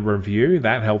rating and a review.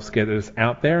 That helps get us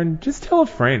out there. And just tell a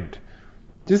friend.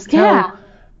 Just tell...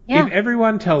 If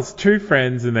everyone tells 2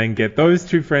 friends and then get those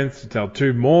 2 friends to tell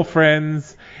 2 more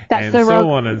friends, and so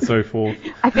on and so forth.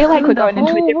 I feel like we're going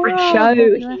into a different show.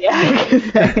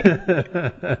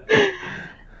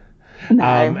 No.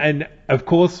 And of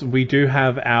course, we do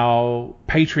have our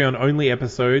Patreon-only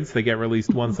episodes. They get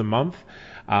released once a month.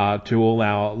 to all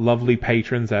our lovely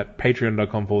patrons at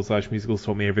patreon.com/musicals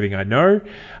taught me everything I know.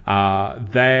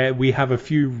 There we have a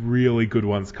few really good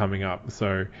ones coming up.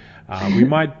 So we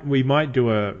might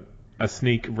do a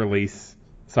sneak release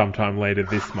sometime later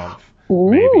this month.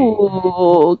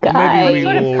 Ooh, guys.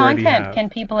 What sort of content can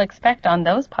people expect on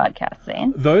those podcasts,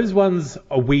 Zane? Those ones,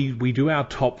 we do our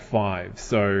top 5.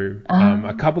 So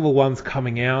a couple of ones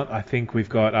coming out. I think we've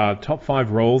got top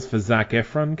 5 roles for Zac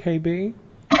Efron, KB.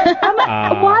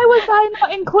 Why was I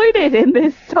not included in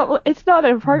this? It's not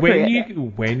appropriate.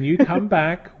 When you come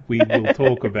back, we will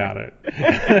talk about it.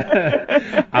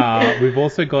 We've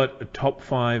also got a top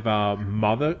 5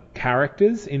 mother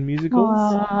characters in musicals.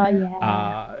 Oh,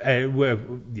 yeah. And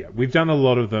we've done a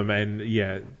lot of them, and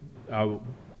I'll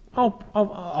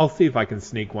see if I can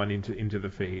sneak one into the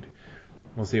feed.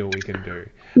 We'll see what we can do.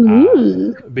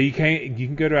 But you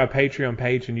can go to our Patreon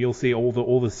page and you'll see all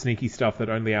the sneaky stuff that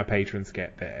only our patrons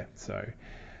get there. So,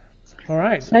 all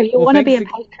right. So you want to be a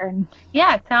patron?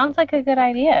 Yeah, it sounds like a good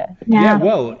idea. Yeah,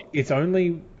 well, it's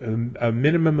only a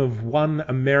minimum of $1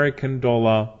 American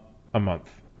a month.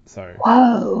 So.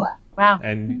 Whoa. Wow.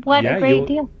 And what a great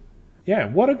deal. Yeah,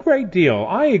 what a great deal.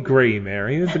 I agree,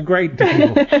 Mary. It's a great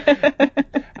deal.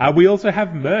 We also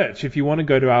have merch. If you want to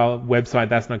go to our website,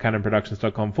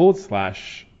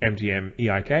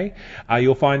 that'snotcanonproductions.com/MTMEIK,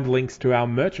 you'll find links to our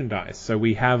merchandise. So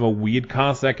we have a Weird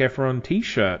Car Zac Efron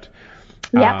t-shirt.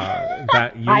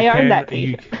 That you I own that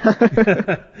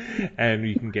t-shirt. And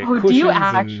you can get cushions do you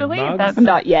actually? and mugs. That's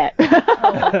not yet.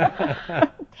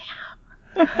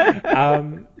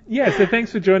 Yeah, so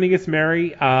thanks for joining us,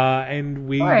 Mary, and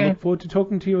we look forward to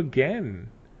talking to you again.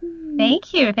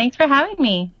 Thank you. Thanks for having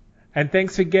me. And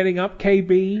thanks for getting up,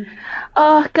 KB.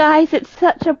 Oh, guys, it's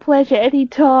such a pleasure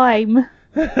anytime.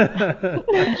 We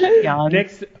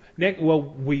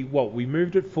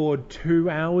moved it forward 2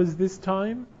 hours this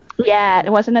time. Yeah,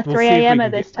 it wasn't a 3 a.m.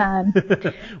 this time.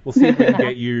 We'll see if we can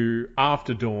get you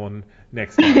after dawn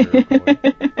next time we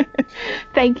record.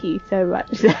 Thank you so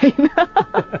much, Zane.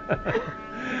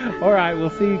 All right, we'll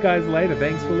see you guys later.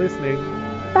 Thanks for listening.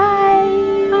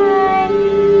 Bye.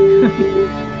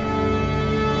 Bye.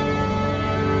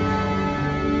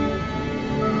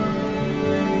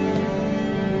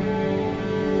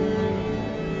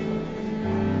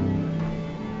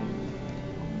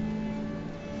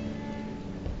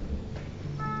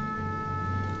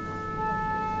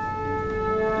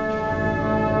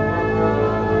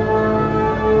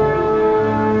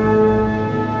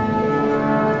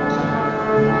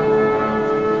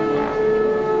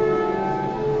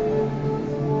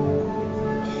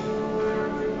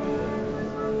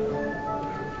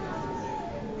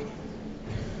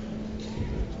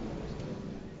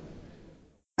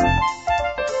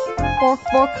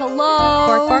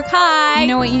 Hello. Bork, hi. You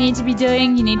know what you need to be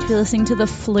doing? You need to be listening to the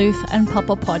Floof and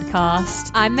Papa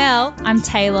podcast. I'm Mel. I'm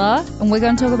Taylor, and we're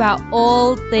going to talk about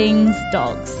all things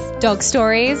dogs. Dog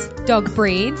stories, Dog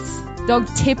breeds, dog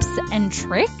tips and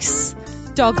tricks,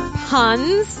 dog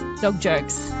puns, dog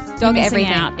jokes, dog You're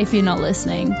everything. Out if you're not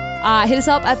listening. Hit us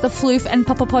up at the Floof and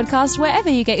Papa podcast wherever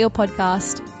you get your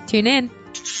podcast. Tune in.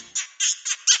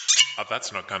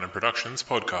 That's Not Canon Productions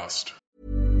podcast.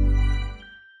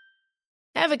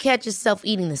 Ever catch yourself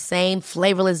eating the same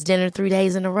flavorless dinner 3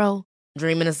 days in a row?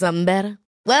 Dreaming of something better?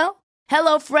 Well,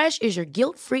 HelloFresh is your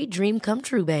guilt-free dream come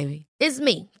true, baby. It's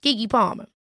me, Keke Palmer.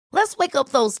 Let's wake up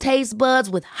those taste buds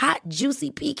with hot, juicy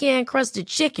pecan-crusted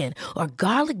chicken or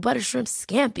garlic butter shrimp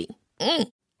scampi.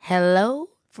 Hello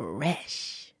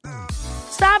Fresh.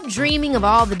 Stop dreaming of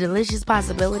all the delicious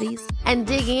possibilities and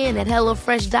dig in at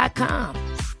HelloFresh.com.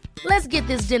 Let's get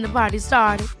this dinner party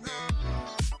started.